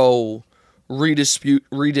pro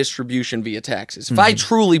redistribution via taxes. If I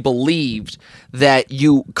truly believed that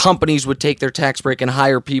companies would take their tax break and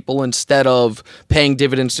hire people instead of paying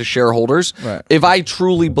dividends to shareholders, right. If I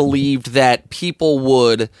truly believed that people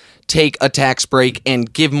would take a tax break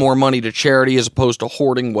and give more money to charity as opposed to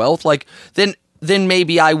hoarding wealth, like then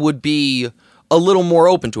maybe I would be a little more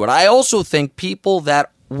open to it. I also think people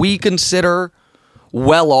that we consider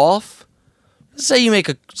well off, say you make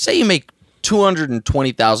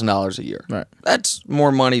 $220,000 a year. Right. That's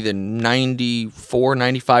more money than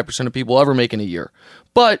 95% of people ever make in a year.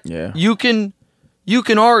 But you can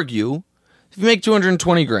argue if you make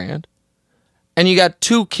 $220,000 and you got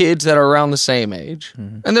two kids that are around the same age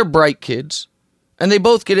and they're bright kids and they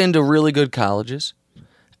both get into really good colleges,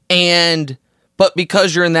 but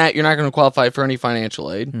because you're in that, you're not going to qualify for any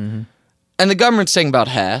financial aid, and the government's saying about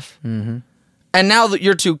half. And now that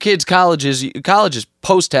your two kids' college is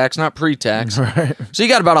post-tax, not pre-tax. Right. So you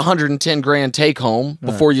got about $110,000 take home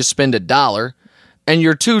before you spend $1. And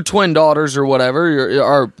your two twin daughters or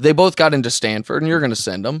whatever, they both got into Stanford, and you're going to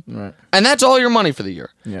send them. Right. And that's all your money for the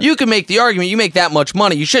year. Yeah. You can make the argument, you make that much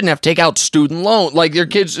money, you shouldn't have to take out student loan, like your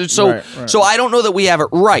kids. So I don't know that we have it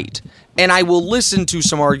right. And I will listen to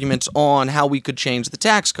some arguments on how we could change the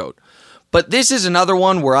tax code. But this is another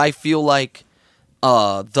one where I feel like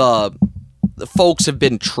the folks have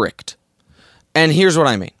been tricked. And here's what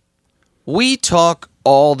I mean. We talk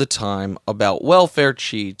all the time about welfare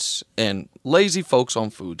cheats and lazy folks on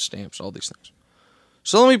food stamps, all these things.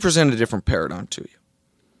 So let me present a different paradigm to you.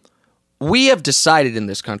 We have decided in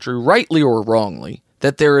this country, rightly or wrongly,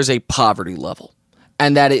 that there is a poverty level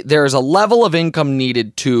and that there is a level of income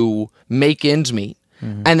needed to make ends meet,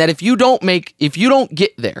 and that if you don't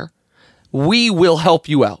get there, we will help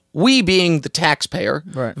you out. We being the taxpayer,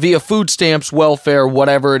 via food stamps, welfare,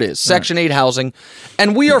 whatever it is, Section 8 housing,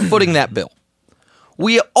 and we are footing that bill.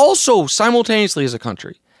 We also, simultaneously as a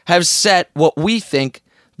country, have set what we think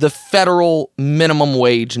the federal minimum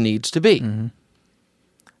wage needs to be.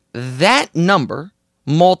 That number,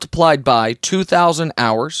 multiplied by 2,000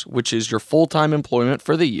 hours, which is your full-time employment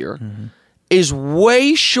for the year, is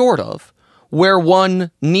way short of where one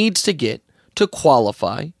needs to get to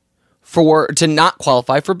qualify to not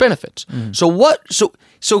qualify for benefits.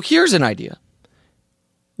 So here's an idea.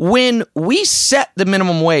 When we set the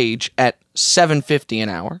minimum wage at $7.50 an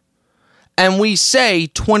hour, and we say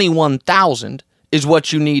 $21,000 is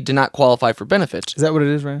what you need to not qualify for benefits. Is that what it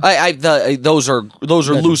is, Ryan? Those are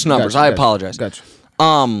loose numbers. I apologize. Gotcha.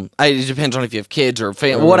 It depends on if you have kids or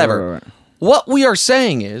family, whatever. Right. What we are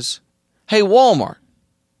saying is, hey, Walmart,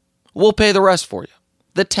 we'll pay the rest for you.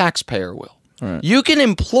 The taxpayer will. Right. You can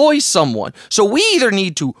employ someone. So we either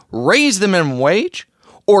need to raise the minimum wage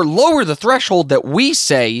or lower the threshold that we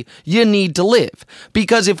say you need to live.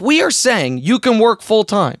 Because if we are saying you can work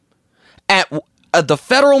full-time at the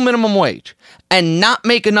federal minimum wage and not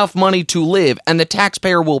make enough money to live and the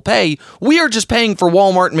taxpayer will pay, we are just paying for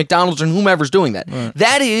Walmart and McDonald's and whomever's doing that. Right.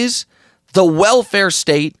 That is the welfare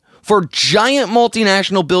state for giant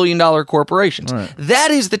multinational billion-dollar corporations. Right.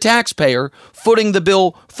 That is the taxpayer footing the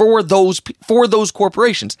bill for those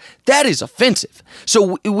corporations. That is offensive.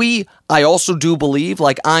 So I also do believe,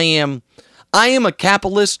 like, I am a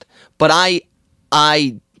capitalist, but I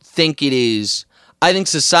think it is. I think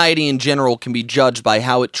society in general can be judged by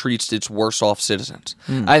how it treats its worse off citizens.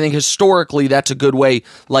 I think historically that's a good way.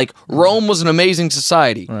 Like, Rome was an amazing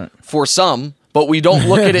society for some, but we don't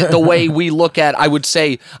look at it the way we look at. I would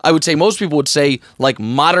say most people would say, like,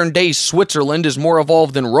 modern day Switzerland is more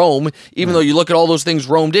evolved than Rome, even though you look at all those things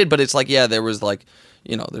Rome did. But it's like, yeah, there was like,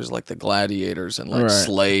 you know, there's like the gladiators and like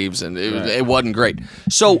slaves, and it wasn't great.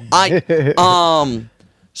 So I'm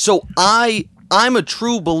a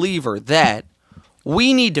true believer that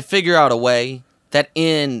we need to figure out a way that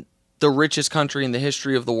in the richest country in the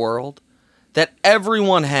history of the world, that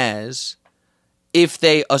everyone has, if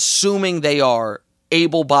they, assuming they are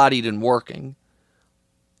able-bodied and working,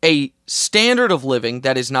 a standard of living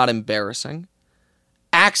that is not embarrassing,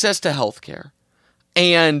 access to healthcare,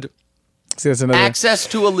 and access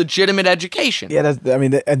to a legitimate education. Yeah,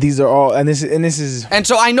 these are all, and this is, and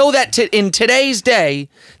so I know that in today's day,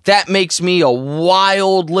 that makes me a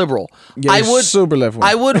wild liberal. Yeah, I would super left wing.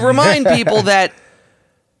 I would remind people that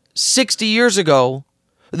 60 years ago,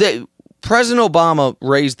 that President Obama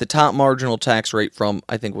raised the top marginal tax rate from,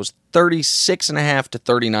 I think, was 36.5% to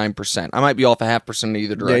 39%. I might be off 0.5% in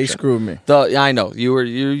either direction. Yeah, he screwed me. I know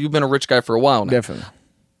you've been a rich guy for a while now. Definitely.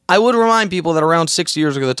 I would remind people that around 60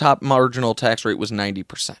 years ago, the top marginal tax rate was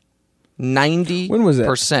 90%. 90%. When was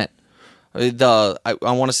that? I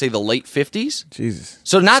want to say the late 50s. Jesus.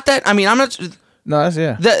 So not that, I mean, I'm not. No,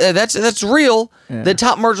 that's That's real. Yeah. The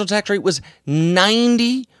top marginal tax rate was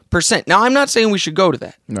 90%. Now, I'm not saying we should go to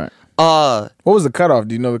that. Right. What was the cutoff?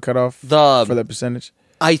 Do you know the cutoff for that percentage?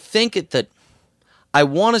 I think I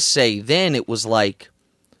want to say then it was like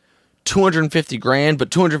 250 grand, but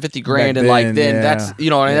 250 grand and like then yeah. that's, you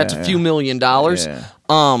know, that's a few $1 million. Yeah.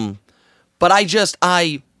 But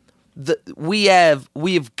we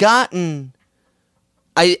have gotten,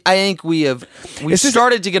 I think we've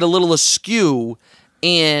started to get a little askew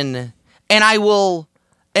I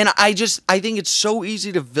think it's so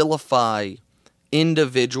easy to vilify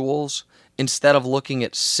individuals instead of looking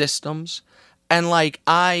at systems. And like,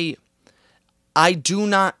 I do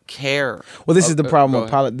not care. Well, this is the problem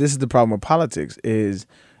with this is the problem with politics is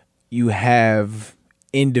you have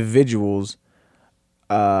individuals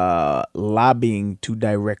lobbying to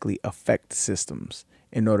directly affect systems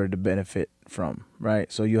in order to benefit from,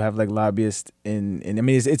 right? So you have like lobbyists and I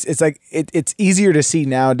mean it's like it's easier to see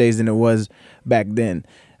nowadays than it was back then.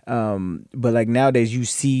 But like nowadays you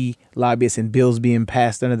see lobbyists and bills being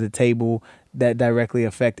passed under the table that directly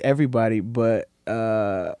affect everybody, but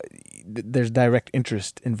there's direct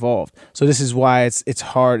interest involved. So this is why it's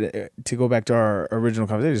hard to go back to our original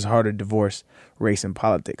conversation. It's hard to divorce race and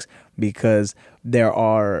politics because there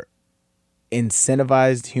are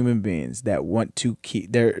incentivized human beings that want to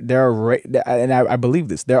keep and I believe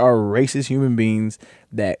this. There are racist human beings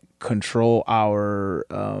that control our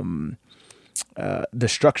the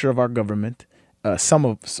structure of our government,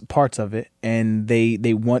 parts of it, and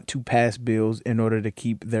they want to pass bills in order to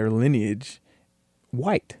keep their lineage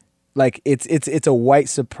white. Like it's a white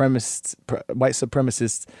supremacist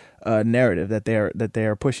narrative that they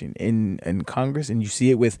are pushing in Congress, and you see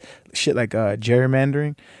it with shit like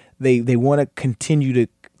gerrymandering. They want to continue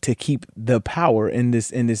to keep the power in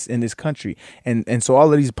this country, and so all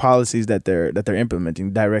of these policies that they're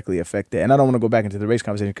implementing directly affect it. And I don't want to go back into the race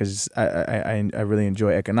conversation because I really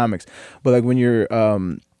enjoy economics, but like when you're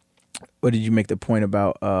what did you make the point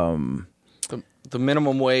about the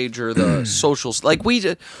minimum wage or the social, like we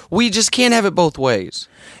just can't have it both ways.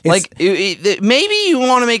 Like maybe you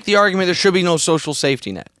want to make the argument there should be no social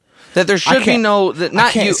safety net. That there should be no that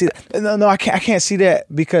not you. See that. No, I can't see that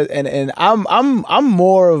because and I'm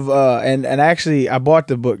more of and actually I bought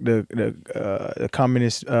the book the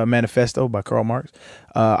Communist Manifesto by Karl Marx.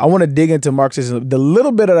 I want to dig into Marxism. The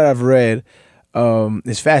little bit that I've read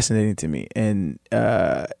is fascinating to me, and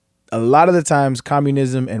a lot of the times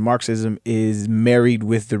communism and Marxism is married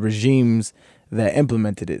with the regimes that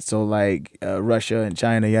implemented it. So like Russia and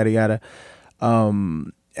China, yada yada.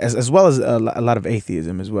 As well as a lot of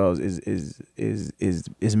atheism as well is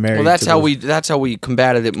married. Well, that's how we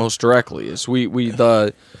combated it most directly. Is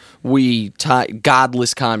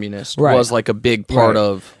godless communist was like a big part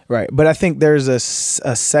of right. But I think there's a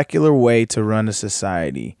secular way to run a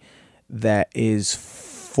society that is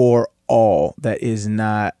for all, that is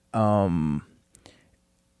not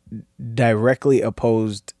directly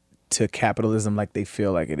opposed to capitalism like they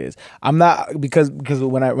feel like it is. I'm not, because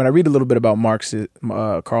when I read a little bit about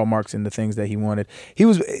Karl Marx and the things that he wanted, he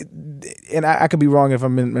was, and I could be wrong if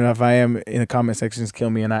I am in the comment sections, kill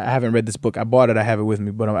me. And I haven't read this book. I bought it. I have it with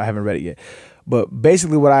me, but I haven't read it yet. But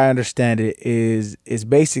basically, what I understand it is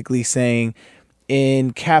basically saying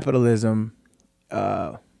in capitalism,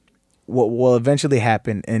 what will eventually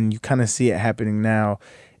happen, and you kind of see it happening now,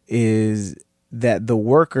 is that the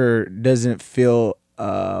worker doesn't feel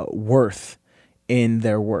worth in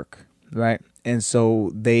their work, right? And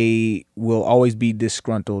so they will always be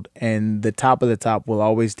disgruntled, and the top of the top will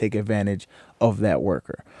always take advantage of that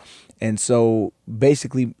worker. And so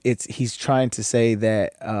basically he's trying to say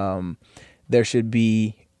that there should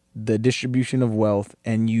be the distribution of wealth,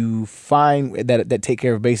 and you find that take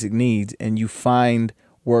care of basic needs, and you find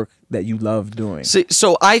work that you love doing.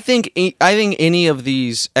 So I think any of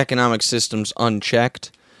these economic systems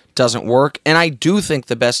unchecked doesn't work, and I do think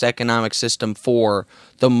the best economic system for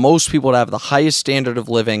the most people to have the highest standard of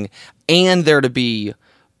living, and there to be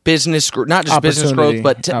business, not just business growth,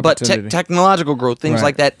 but technological growth, things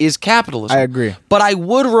like that, is capitalism. I agree. But I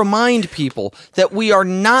would remind people that we are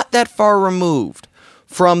not that far removed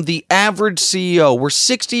from the average CEO. We're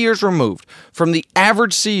 60 years removed from the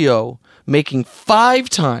average CEO making 5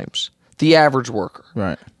 times the average worker.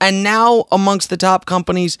 Right. And now amongst the top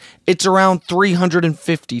companies, it's around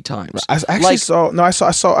 350 times. I actually saw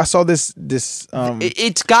this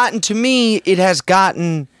it's gotten, to me, it has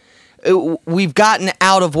gotten, we've gotten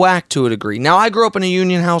out of whack to a degree. Now, I grew up in a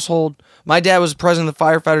union household. My dad was president of the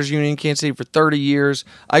Firefighters Union in Kansas City for 30 years.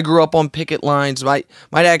 I grew up on picket lines. My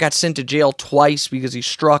dad got sent to jail twice because he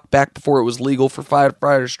struck back before it was legal for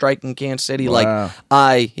firefighters to strike in Kansas City. Wow.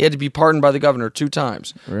 He had to be pardoned by the governor 2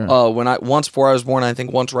 times. Really? Once before I was born, I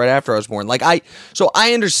think once right after I was born. So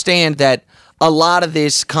I understand that a lot of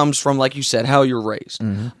this comes from, like you said, how you're raised.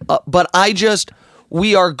 Mm-hmm. But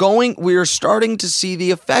we are starting to see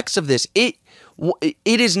the effects of this. It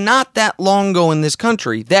is not that long ago in this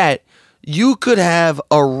country that you could have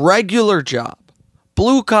a regular job,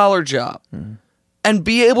 blue-collar job, and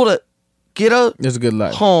be able to get a good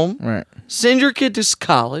life. Home, right, send your kid to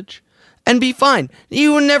college, and be fine.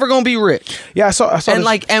 You were never going to be rich. Yeah, I saw and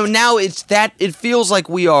this. And now it feels like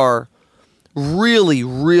we are really,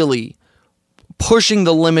 really pushing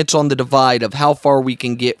the limits on the divide of how far we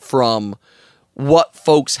can get from what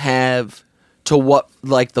folks have to what,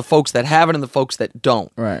 like, the folks that have it and the folks that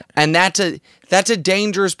don't. Right. And that's a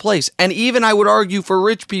dangerous place. And even I would argue for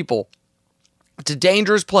rich people, it's a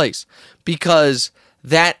dangerous place because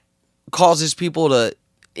that causes people to,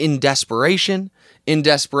 in desperation,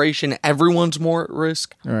 everyone's more at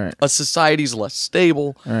risk. Right. A society's less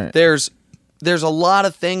stable. Right. There's a lot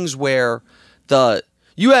of things where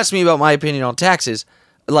you asked me about my opinion on taxes.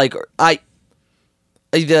 Like,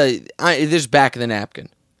 there's back of the napkin.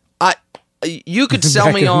 You could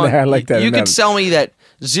sell me on. I like that. You could sell me that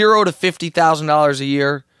 $0 to $50,000 a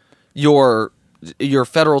year, your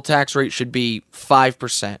federal tax rate should be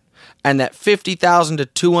 5%, and that $50,000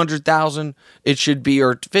 to $200,000 it should be,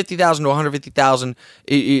 or $50,000 to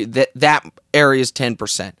 $150,000 that area is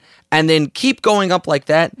 10%, and then keep going up like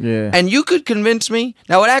that. Yeah. And you could convince me.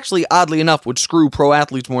 Now, it actually, oddly enough, would screw pro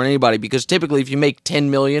athletes more than anybody, because typically, if you make $10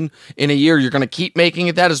 million in a year, you're going to keep making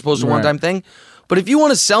it that as opposed to a one-time thing. But if you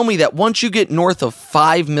want to sell me that once you get north of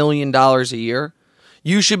 $5 million a year,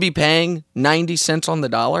 you should be paying 90 cents on the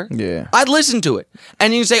dollar, yeah, I'd listen to it.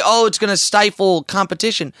 And you say, oh, it's going to stifle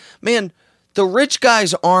competition. Man, the rich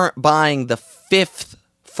guys aren't buying the 5th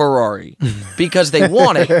Ferrari because they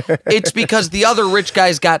want it. It's because the other rich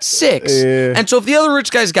guys got 6. Yeah. And so if the other rich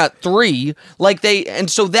guys got 3,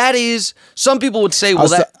 so that is, some people would say, well,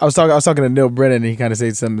 I was talking to Neil Brennan, and he kind of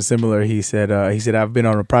said something similar. He said I've been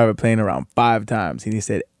on a private plane around 5 times. And he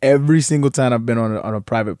said every single time I've been on a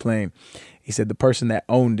private plane, he said the person that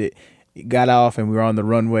owned it got off and we were on the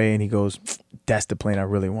runway, and he goes, that's the plane I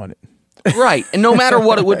really wanted. Right. And no matter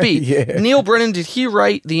what it would be. Yeah. Neil Brennan, did he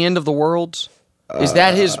write The End of the Worlds? Is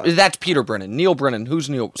that that's Peter Brennan. Neil Brennan. Who's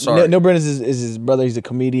Neil? Sorry. Neil Brennan is his brother. He's a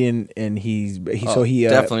comedian, and he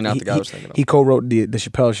definitely not the guy I was thinking of. He co-wrote the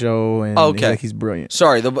Chappelle Show, and he's brilliant.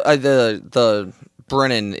 Sorry, the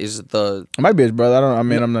Brennan is the. It might be his brother.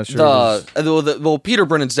 I'm not sure. Peter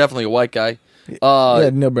Brennan's definitely a white guy.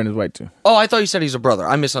 Yeah, Neil Brennan's white too. Oh, I thought you said he's a brother.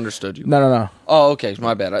 I misunderstood you. No. Oh, okay,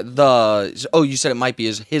 my bad. You said it might be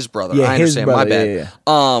his brother. Yeah, I understand. His brother, my bad.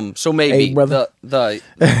 Yeah. So maybe hey, brother.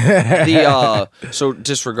 So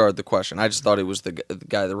disregard the question. I just thought it was the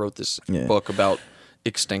guy that wrote this book about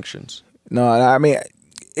extinctions. No, I mean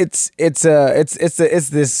it's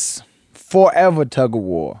this forever tug of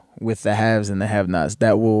war with the haves and the have-nots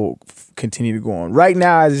that will continue to go on. Right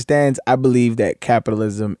now, as it stands, I believe that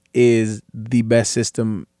capitalism is the best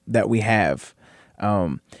system that we have.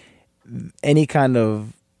 Any kind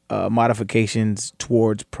of modifications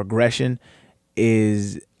towards progression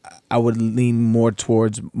I would lean more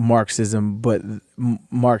towards Marxism, but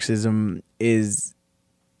Marxism is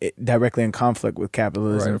directly in conflict with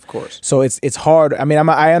capitalism. Right, of course. So it's hard. I mean,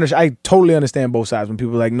 I totally understand both sides when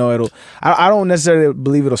people are like, no, I don't necessarily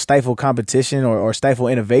believe it'll stifle competition or stifle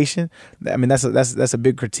innovation. I mean, that's a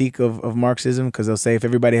big critique of Marxism, because they'll say if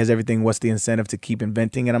everybody has everything, what's the incentive to keep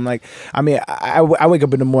inventing? And I'm like, I mean, I wake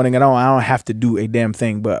up in the morning and I don't have to do a damn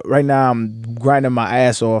thing. But right now I'm grinding my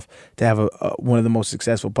ass off to have one of the most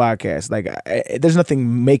successful podcasts. Like, there's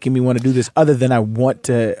nothing making me want to do this other than I want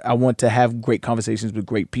to have great conversations with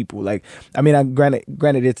great people. Like, I mean,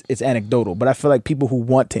 granted it's anecdotal, but I feel like people who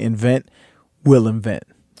want to invent will invent.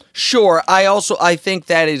 Sure. I think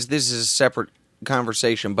this is a separate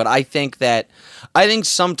conversation, but I think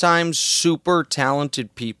sometimes super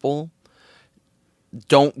talented people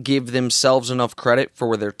don't give themselves enough credit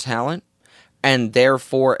for their talent, and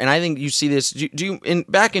therefore, and I think you see this.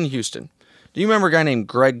 Back in Houston, do you remember a guy named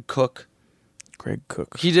Greg Cook? Greg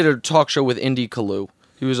Cook. He did a talk show with Indy Kalu.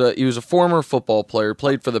 He was a former football player,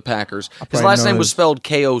 played for the Packers. His last name was spelled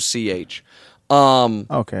Koch.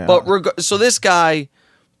 Okay. But so this guy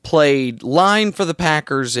played line for the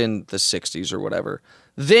Packers in the 60s or whatever,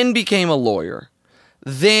 then became a lawyer,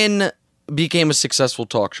 then became a successful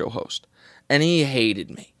talk show host. And he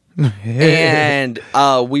hated me. And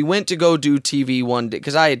we went to go do TV one day,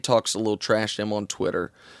 because I had talked a little trash to him on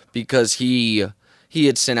Twitter, because he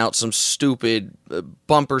had sent out some stupid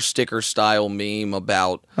bumper sticker style meme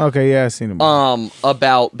about. Okay, yeah, I seen him.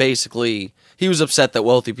 About basically, he was upset that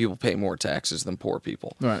wealthy people pay more taxes than poor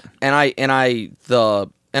people. Right. And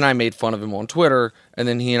I made fun of him on Twitter, and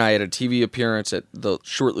then he and I had a TV appearance at the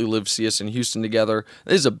shortly lived CS in Houston together.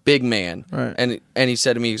 This is a big man, right? And he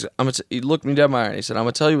said to me, he looked me dead in my eye, and he said, "I'm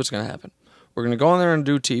gonna tell you what's gonna happen. We're gonna go in there and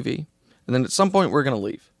do TV, and then at some point we're gonna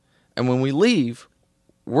leave. And when we leave,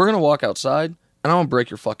 we're gonna walk outside, and I'm gonna break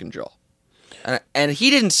your fucking jaw." And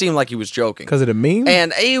he didn't seem like he was joking. Because of the meme?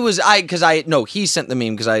 And he sent the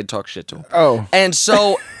meme because I had talked shit to him. Oh. And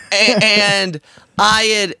so, and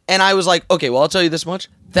I was like, okay, well, I'll tell you this much.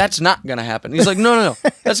 That's not going to happen. He's like, no,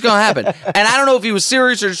 that's going to happen. And I don't know if he was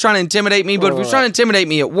serious or just trying to intimidate me, but if he was trying to intimidate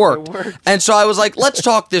me, it worked. And so I was like, let's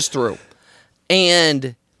talk this through.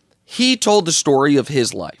 And he told the story of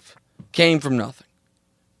his life. Came from nothing.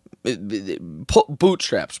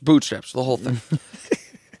 Bootstraps, the whole thing.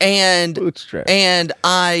 And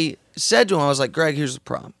I said to him, I was like, Greg, here's the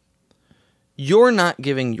problem. You're not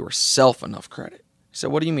giving yourself enough credit. He said,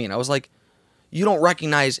 what do you mean? I was like, you don't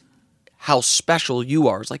recognize how special you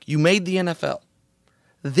are. It's like, you made the NFL.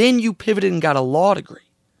 Then you pivoted and got a law degree.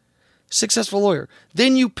 Successful lawyer.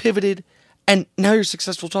 Then you pivoted, and now you're a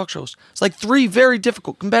successful talk show host. It's like 3 very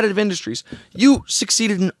difficult, competitive industries. You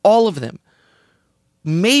succeeded in all of them.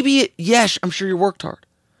 Yes, I'm sure you worked hard.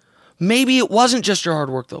 Maybe it wasn't just your hard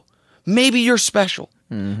work, though. Maybe you're special.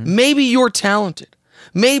 Mm-hmm. Maybe you're talented.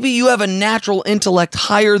 Maybe you have a natural intellect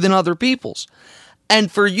higher than other people's.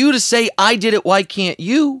 And for you to say, I did it, why can't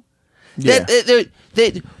you? Yeah.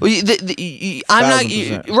 I'm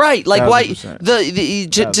not right. Like, why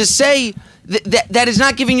to say that is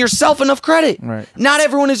not giving yourself enough credit. Right. Not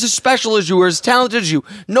everyone is as special as you or as talented as you.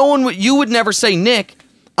 No one you would never say, Nick,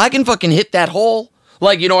 I can fucking hit that hole.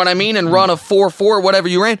 Like, you know what I mean? And run a 4.4, whatever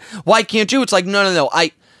you ran. Why can't you? It's like, no.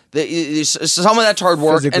 Some of that's hard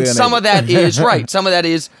work, and some of that is right. Some of that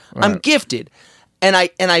is I'm gifted, and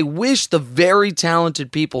I wish the very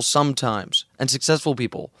talented people sometimes and successful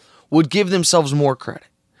people would give themselves more credit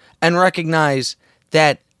and recognize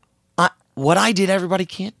that what I did, everybody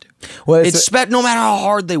can't do. Well, no matter how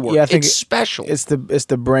hard they work. Yeah, I think it's special. It's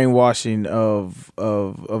the brainwashing of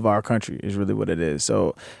our country is really what it is.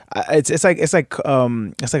 So it's like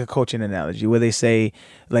a coaching analogy where they say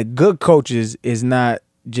like good coaches is not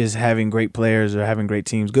just having great players or having great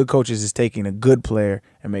teams. Good coaches is taking a good player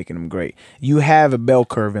and making them great. You have a bell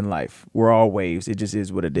curve in life. We're all waves. It just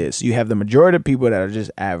is what it is. So you have the majority of people that are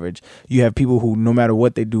just average. You have people who, no matter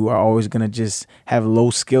what they do, are always going to just have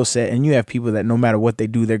low skill set. And you have people that no matter what they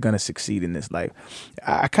do, they're going to succeed in this life.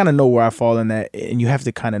 I kind of know where I fall in that. And you have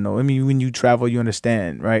to kind of know. I mean, when you travel, you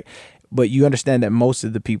understand, right? But you understand that most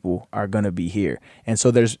of the people are going to be here. And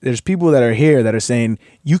so there's people that are here that are saying,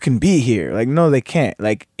 you can be here. Like, no, they can't.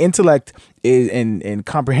 Like, intellect is and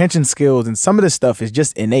comprehension skills and some of this stuff is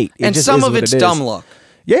just innate. And some of it's dumb luck.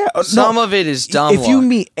 Yeah, Some of it is dumb If you luck.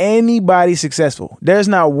 meet anybody successful, there's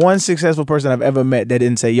not one successful person I've ever met that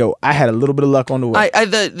didn't say, "Yo, I had a little bit of luck on the way." I'll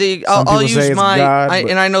people use say it's my God,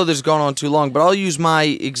 and I know this has gone on too long, but I'll use my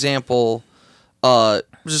example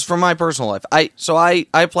just from my personal life. I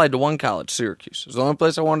applied to one college, Syracuse. It was the only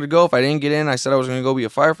place I wanted to go. If I didn't get in, I said I was going to go be a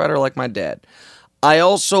firefighter like my dad. I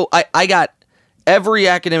got every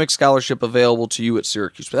academic scholarship available to you at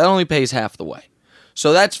Syracuse, but that only pays half the way.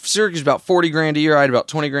 So that's Syracuse about $40,000 a year. I had about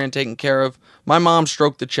 $20,000 taken care of. My mom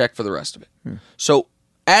stroked the check for the rest of it. So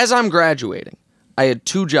as I'm graduating, I had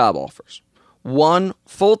 2 job offers. One,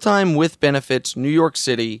 full-time with benefits, New York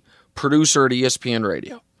City, producer at ESPN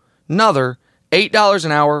Radio. Another, $8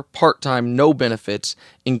 an hour, part-time, no benefits,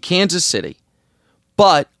 in Kansas City.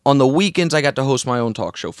 But on the weekends, I got to host my own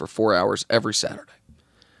talk show for 4 hours every Saturday.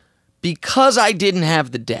 Because I didn't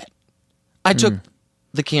have the debt, I took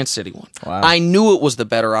the Kansas City one. Wow. I knew it was the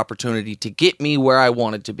better opportunity to get me where I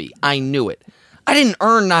wanted to be. I knew it. I didn't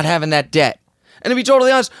earn not having that debt. And to be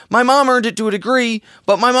totally honest, my mom earned it to a degree,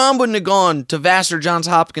 but my mom wouldn't have gone to Vassar, Johns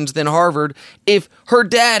Hopkins, then Harvard if her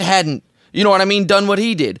dad hadn't, you know what I mean, done what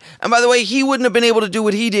he did. And by the way, he wouldn't have been able to do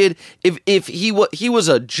what he did if he was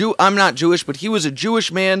a Jew. I'm not Jewish, but he was a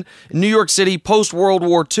Jewish man in New York City post-World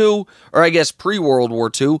War II, or I guess pre-World War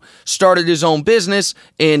II, started his own business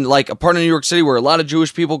in like a part of New York City where a lot of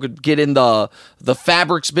Jewish people could get in the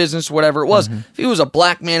fabrics business, whatever it was. If he was a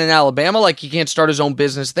black man in Alabama, like he can't start his own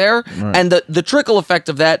business there. Right. And the trickle effect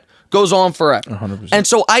of that goes on forever. 100%. And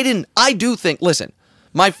so I do think, listen,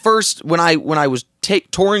 my first, when I was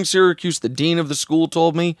touring Syracuse, the dean of the school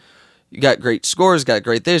told me, you got great scores, got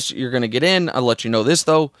great this, you're going to get in. I'll let you know this,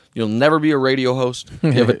 though. You'll never be a radio host.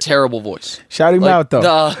 You have a terrible voice. Shout him out,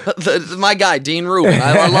 though. My guy, Dean Rubin,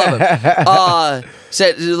 I love him,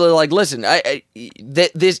 said, like, listen,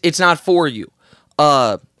 it's not for you.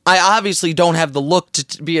 I obviously don't have the look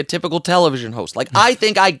to be a typical television host. Like, I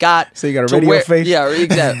think I got... So you got a radio face? Yeah,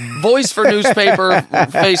 exactly. Voice for newspaper,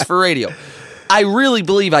 face for radio. I really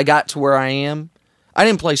believe I got to where I am. I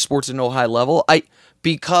didn't play sports at no high level.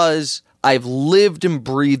 Because I've lived and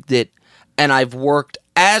breathed it, and I've worked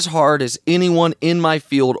as hard as anyone in my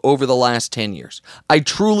field over the last 10 years. I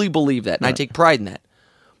truly believe that, and I take pride in that.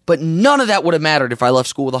 But none of that would have mattered if I left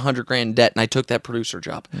school with $100,000 in debt and I took that producer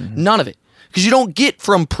job. None of it. Because you don't get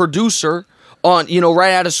from producer on,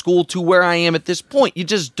 right out of school to where I am at this point. You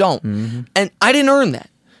just don't. And I didn't earn that.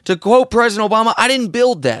 To quote President Obama, I didn't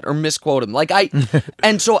build that, or misquote him.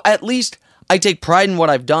 And so at least I take pride in what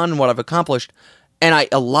I've done and what I've accomplished. And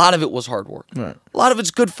a lot of it was hard work. Right. A lot of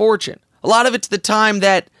it's good fortune. A lot of it's the time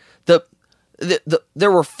that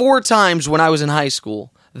there were 4 times when I was in high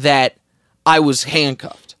school that I was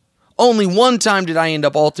handcuffed. Only one time did I end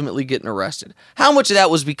up ultimately getting arrested. How much of that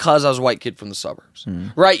was because I was a white kid from the suburbs?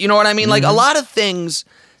 Right? You know what I mean? Like, a lot of things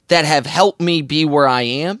that have helped me be where I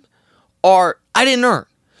am I didn't earn.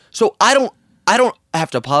 So I don't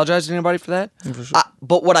have to apologize to anybody for that. For sure.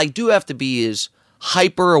 But what I do have to be is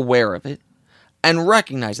hyper aware of it and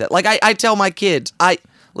recognize that. Like I tell my kids,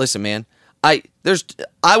 listen, man, I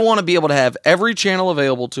want to be able to have every channel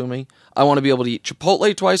available to me. I want to be able to eat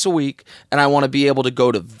Chipotle twice a week, and I want to be able to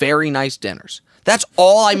go to very nice dinners. That's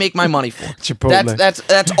all I make my money for. Chipotle.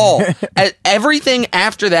 That's all. Everything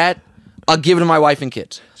after that, I'll give it to my wife and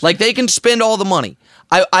kids. Like, they can spend all the money.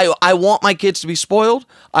 I want my kids to be spoiled.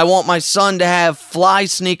 I want my son to have fly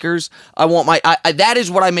sneakers. That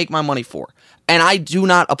is what I make my money for. And I do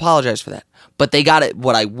not apologize for that. But they got it.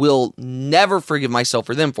 What I will never forgive myself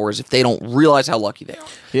for them for is if they don't realize how lucky they are.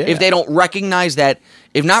 Yeah. If they don't recognize that,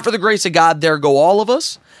 if not for the grace of God, there go all of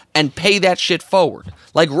us, and pay that shit forward.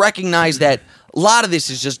 Like, recognize that a lot of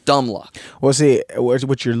this is just dumb luck. Well, see,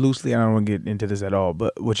 what you're loosely, I don't want to get into this at all,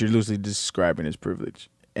 but what you're loosely describing is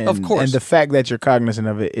privilege. And, of course. And the fact that you're cognizant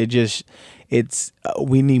of it,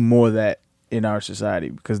 we need more of that in our society,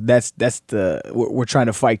 because we're trying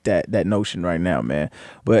to fight that notion right now, man.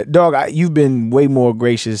 But dog, you've been way more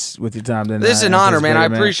gracious with your time than this is an honor, man. I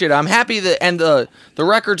appreciate it. I'm happy and the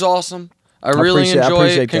record's awesome. I really enjoy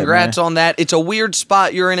it. Congrats on that. It's a weird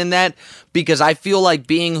spot you're in that, because I feel like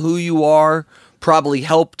being who you are probably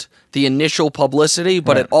helped the initial publicity,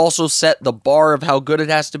 but it also set the bar of how good it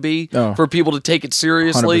has to be for people to take it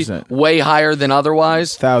seriously 100%. Way higher than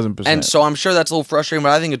otherwise. 1,000%. And so I'm sure that's a little frustrating,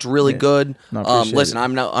 but I think it's really good. No, listen,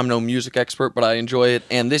 I'm no music expert, but I enjoy it,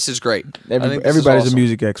 and this is great. Everybody's awesome. A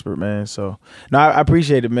music expert, man. So no, I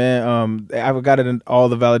appreciate it, man. I've got all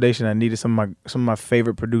the validation I needed. Some of my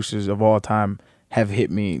favorite producers of all time have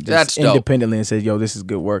hit me just That's dope. independently and said, yo, this is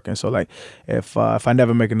good work. And so like if I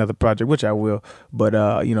never make another project, which I will, but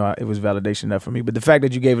you know, it was validation enough for me. But the fact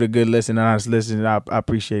that you gave it a good listen, an honest listen, I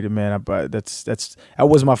appreciate it, man. That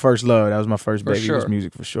was my first love. That was my first baby. sure. It was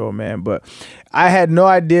music for sure, man. But I had no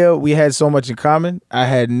idea we had so much in common. I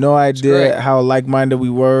had no idea how like-minded we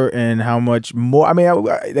were and how much more. I mean,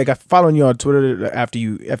 I following you on Twitter after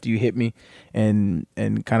you hit me and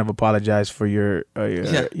kind of apologize for your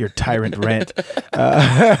tyrant rant.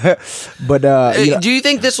 But you know, do you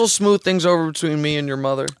think this will smooth things over between me and your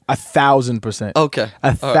mother? 1,000%. Okay.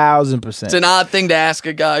 1,000%. It's an odd thing to ask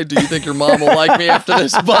a guy, do you think your mom will like me after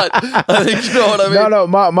this? But I think you know what I mean. No,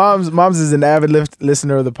 mom's is an avid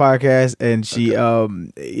listener of the podcast, and she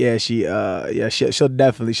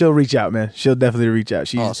she'll reach out, man. She'll definitely reach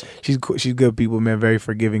out. Awesome. She's good people, man. Very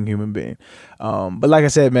forgiving human being. But like I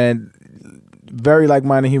said, man, very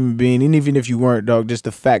like-minded human being. And even if you weren't, dog, just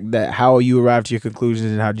the fact that how you arrived to your conclusions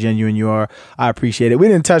and how genuine you are, I appreciate it. We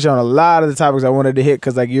didn't touch on a lot of the topics I wanted to hit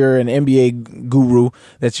because like you're an NBA guru.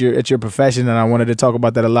 That's your profession, and I wanted to talk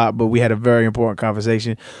about that a lot. But we had a very important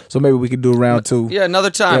conversation, so maybe we could do a round two. Yeah,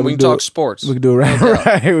 another time we can talk sports. We could do a round.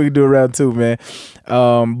 Right, we could do a round two, man.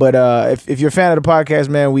 But if you're a fan of the podcast,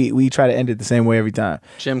 man, we try to end it the same way every time.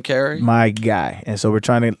 Jim Carrey, my guy, and so we're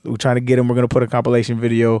trying to get him. We're gonna put a compilation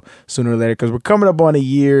video sooner or later because we're coming up on a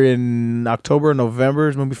year in October, November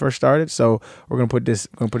is when we first started. So we're gonna put this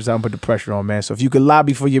out and put the pressure on, man. So if you could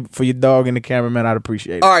lobby for your dog and the cameraman, I'd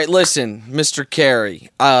appreciate it. All right, listen, Mr. Carey.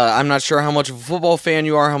 I'm not sure how much of a football fan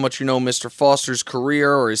you are, how much you know Mr. Foster's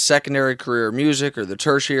career or his secondary career music or the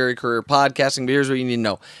tertiary career podcasting. But here's what you need to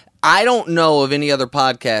know. I don't know of any other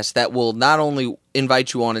podcast that will not only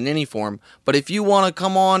invite you on in any form, but if you want to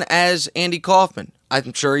come on as Andy Kaufman,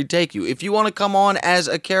 I'm sure he'd take you. If you want to come on as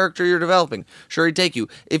a character you're developing, sure he'd take you.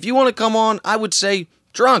 If you want to come on, I would say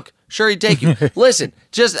drunk, sure he'd take you. Listen,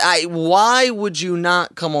 why would you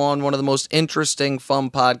not come on one of the most interesting, fun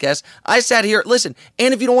podcasts? I sat here, listen,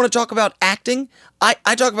 and if you don't want to talk about acting,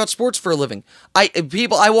 I talk about sports for a living. I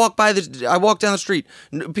walk down the street.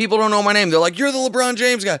 People don't know my name. They're like, "You're the LeBron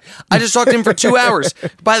James guy." I just talked to him for 2 hours.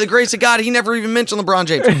 By the grace of God, he never even mentioned LeBron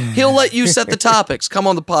James. He'll let you set the topics. Come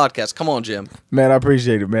on the podcast. Come on, Jim. Man, I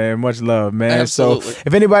appreciate it, man. Much love, man. Absolutely. So,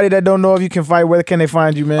 if anybody that don't know if you can find, where can they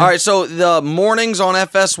find you, man? All right. So the mornings on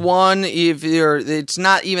FS1. It's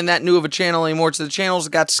not even that new of a channel anymore. It's the channels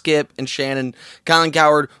that got Skip and Shannon, Colin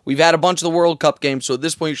Coward. We've had a bunch of the World Cup games, so at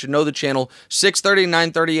this point you should know the channel. 6:30 to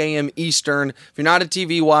 9:30 a.m. Eastern. If you're not a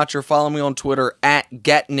TV watcher, follow me on Twitter at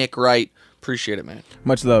GetNickWright. Appreciate it, man.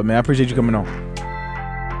 Much love, man. I appreciate you coming on.